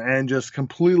came on and just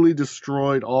completely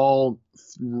destroyed all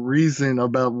reason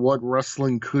about what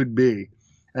wrestling could be.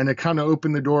 And it kind of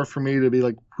opened the door for me to be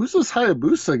like, who's this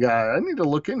Hayabusa guy? I need to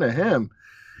look into him.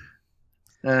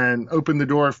 And opened the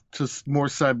door to more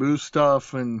Sabu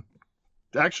stuff, and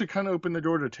actually kind of opened the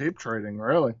door to tape trading,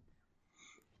 really.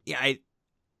 Yeah,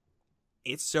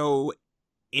 it's so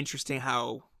interesting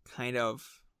how kind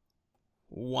of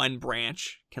one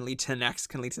branch can lead to the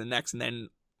next, and then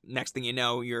next thing you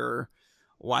know, you're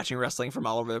watching wrestling from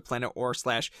all over the planet, or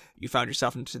 / you found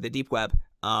yourself into the deep web,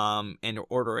 and you're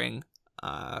ordering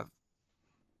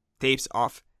tapes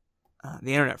off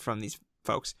the internet from these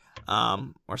folks,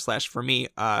 or / for me,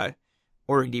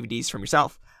 ordering DVDs from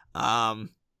yourself, and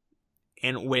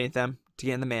waiting for them to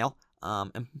get in the mail,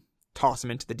 and toss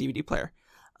them into the DVD player.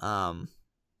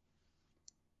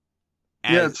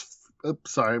 Yeah,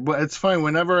 sorry, but it's fine.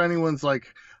 Whenever anyone's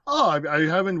like, oh, I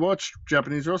haven't watched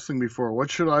Japanese wrestling before. What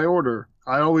should I order?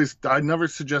 I never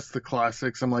suggest the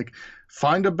classics. I'm like,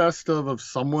 find a best of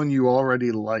someone you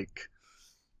already like.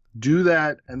 Do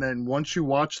that, and then once you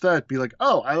watch that, be like,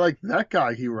 oh, I like that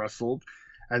guy he wrestled,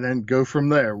 and then go from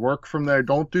there. Work from there.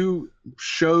 Don't do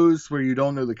shows where you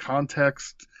don't know the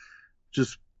context.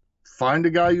 Just find a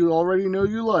guy you already know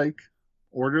you like,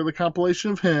 order the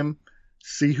compilation of him,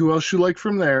 see who else you like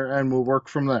from there, and we'll work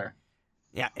from there.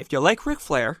 Yeah, if you like Ric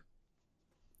Flair,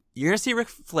 you're going to see Ric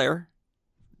Flair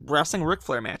wrestling Ric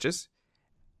Flair matches,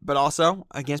 but also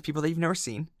against people that you've never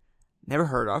seen, never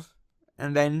heard of,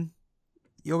 and then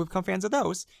you'll become fans of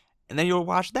those, and then you'll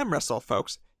watch them wrestle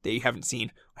folks that you haven't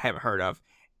seen, haven't heard of,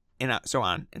 and so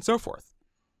on and so forth.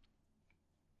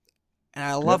 And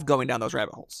I love going down those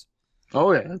rabbit holes.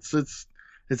 Oh yeah,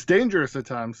 it's dangerous at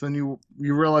times. Then you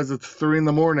realize it's 3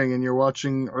 a.m. and you're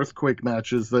watching earthquake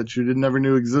matches that you never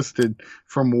knew existed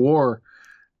from war.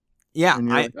 Yeah,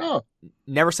 like, oh.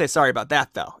 Never say sorry about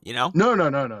that though. You know? No,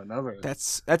 never.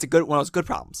 That's a good one of those good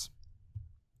problems.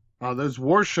 Oh, those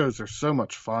war shows are so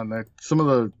much fun. Some of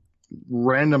the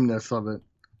randomness of it.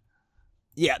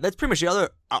 Yeah, that's pretty much the other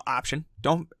option.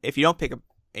 If you don't pick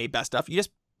a best of, you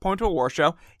just point to a war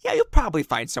show. Yeah, you'll probably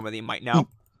find somebody you might know.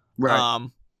 Right.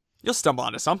 You'll stumble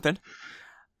onto something.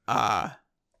 Well,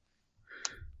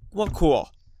 cool.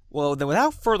 Well, then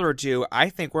without further ado, I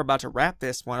think we're about to wrap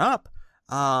this one up.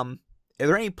 Are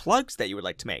there any plugs that you would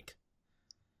like to make?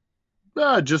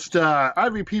 Just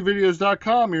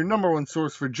IVPvideos.com, your number one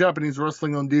source for Japanese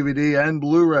wrestling on DVD and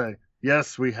Blu-ray.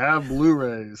 Yes, we have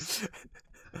Blu-rays.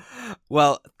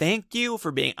 Well, thank you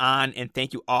for being on, and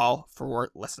thank you all for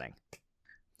listening.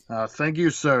 Thank you,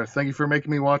 sir. Thank you for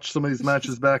making me watch some of these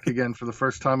matches back again for the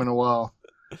first time in a while.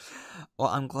 Well,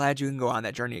 I'm glad you can go on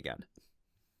that journey again.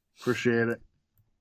 Appreciate it.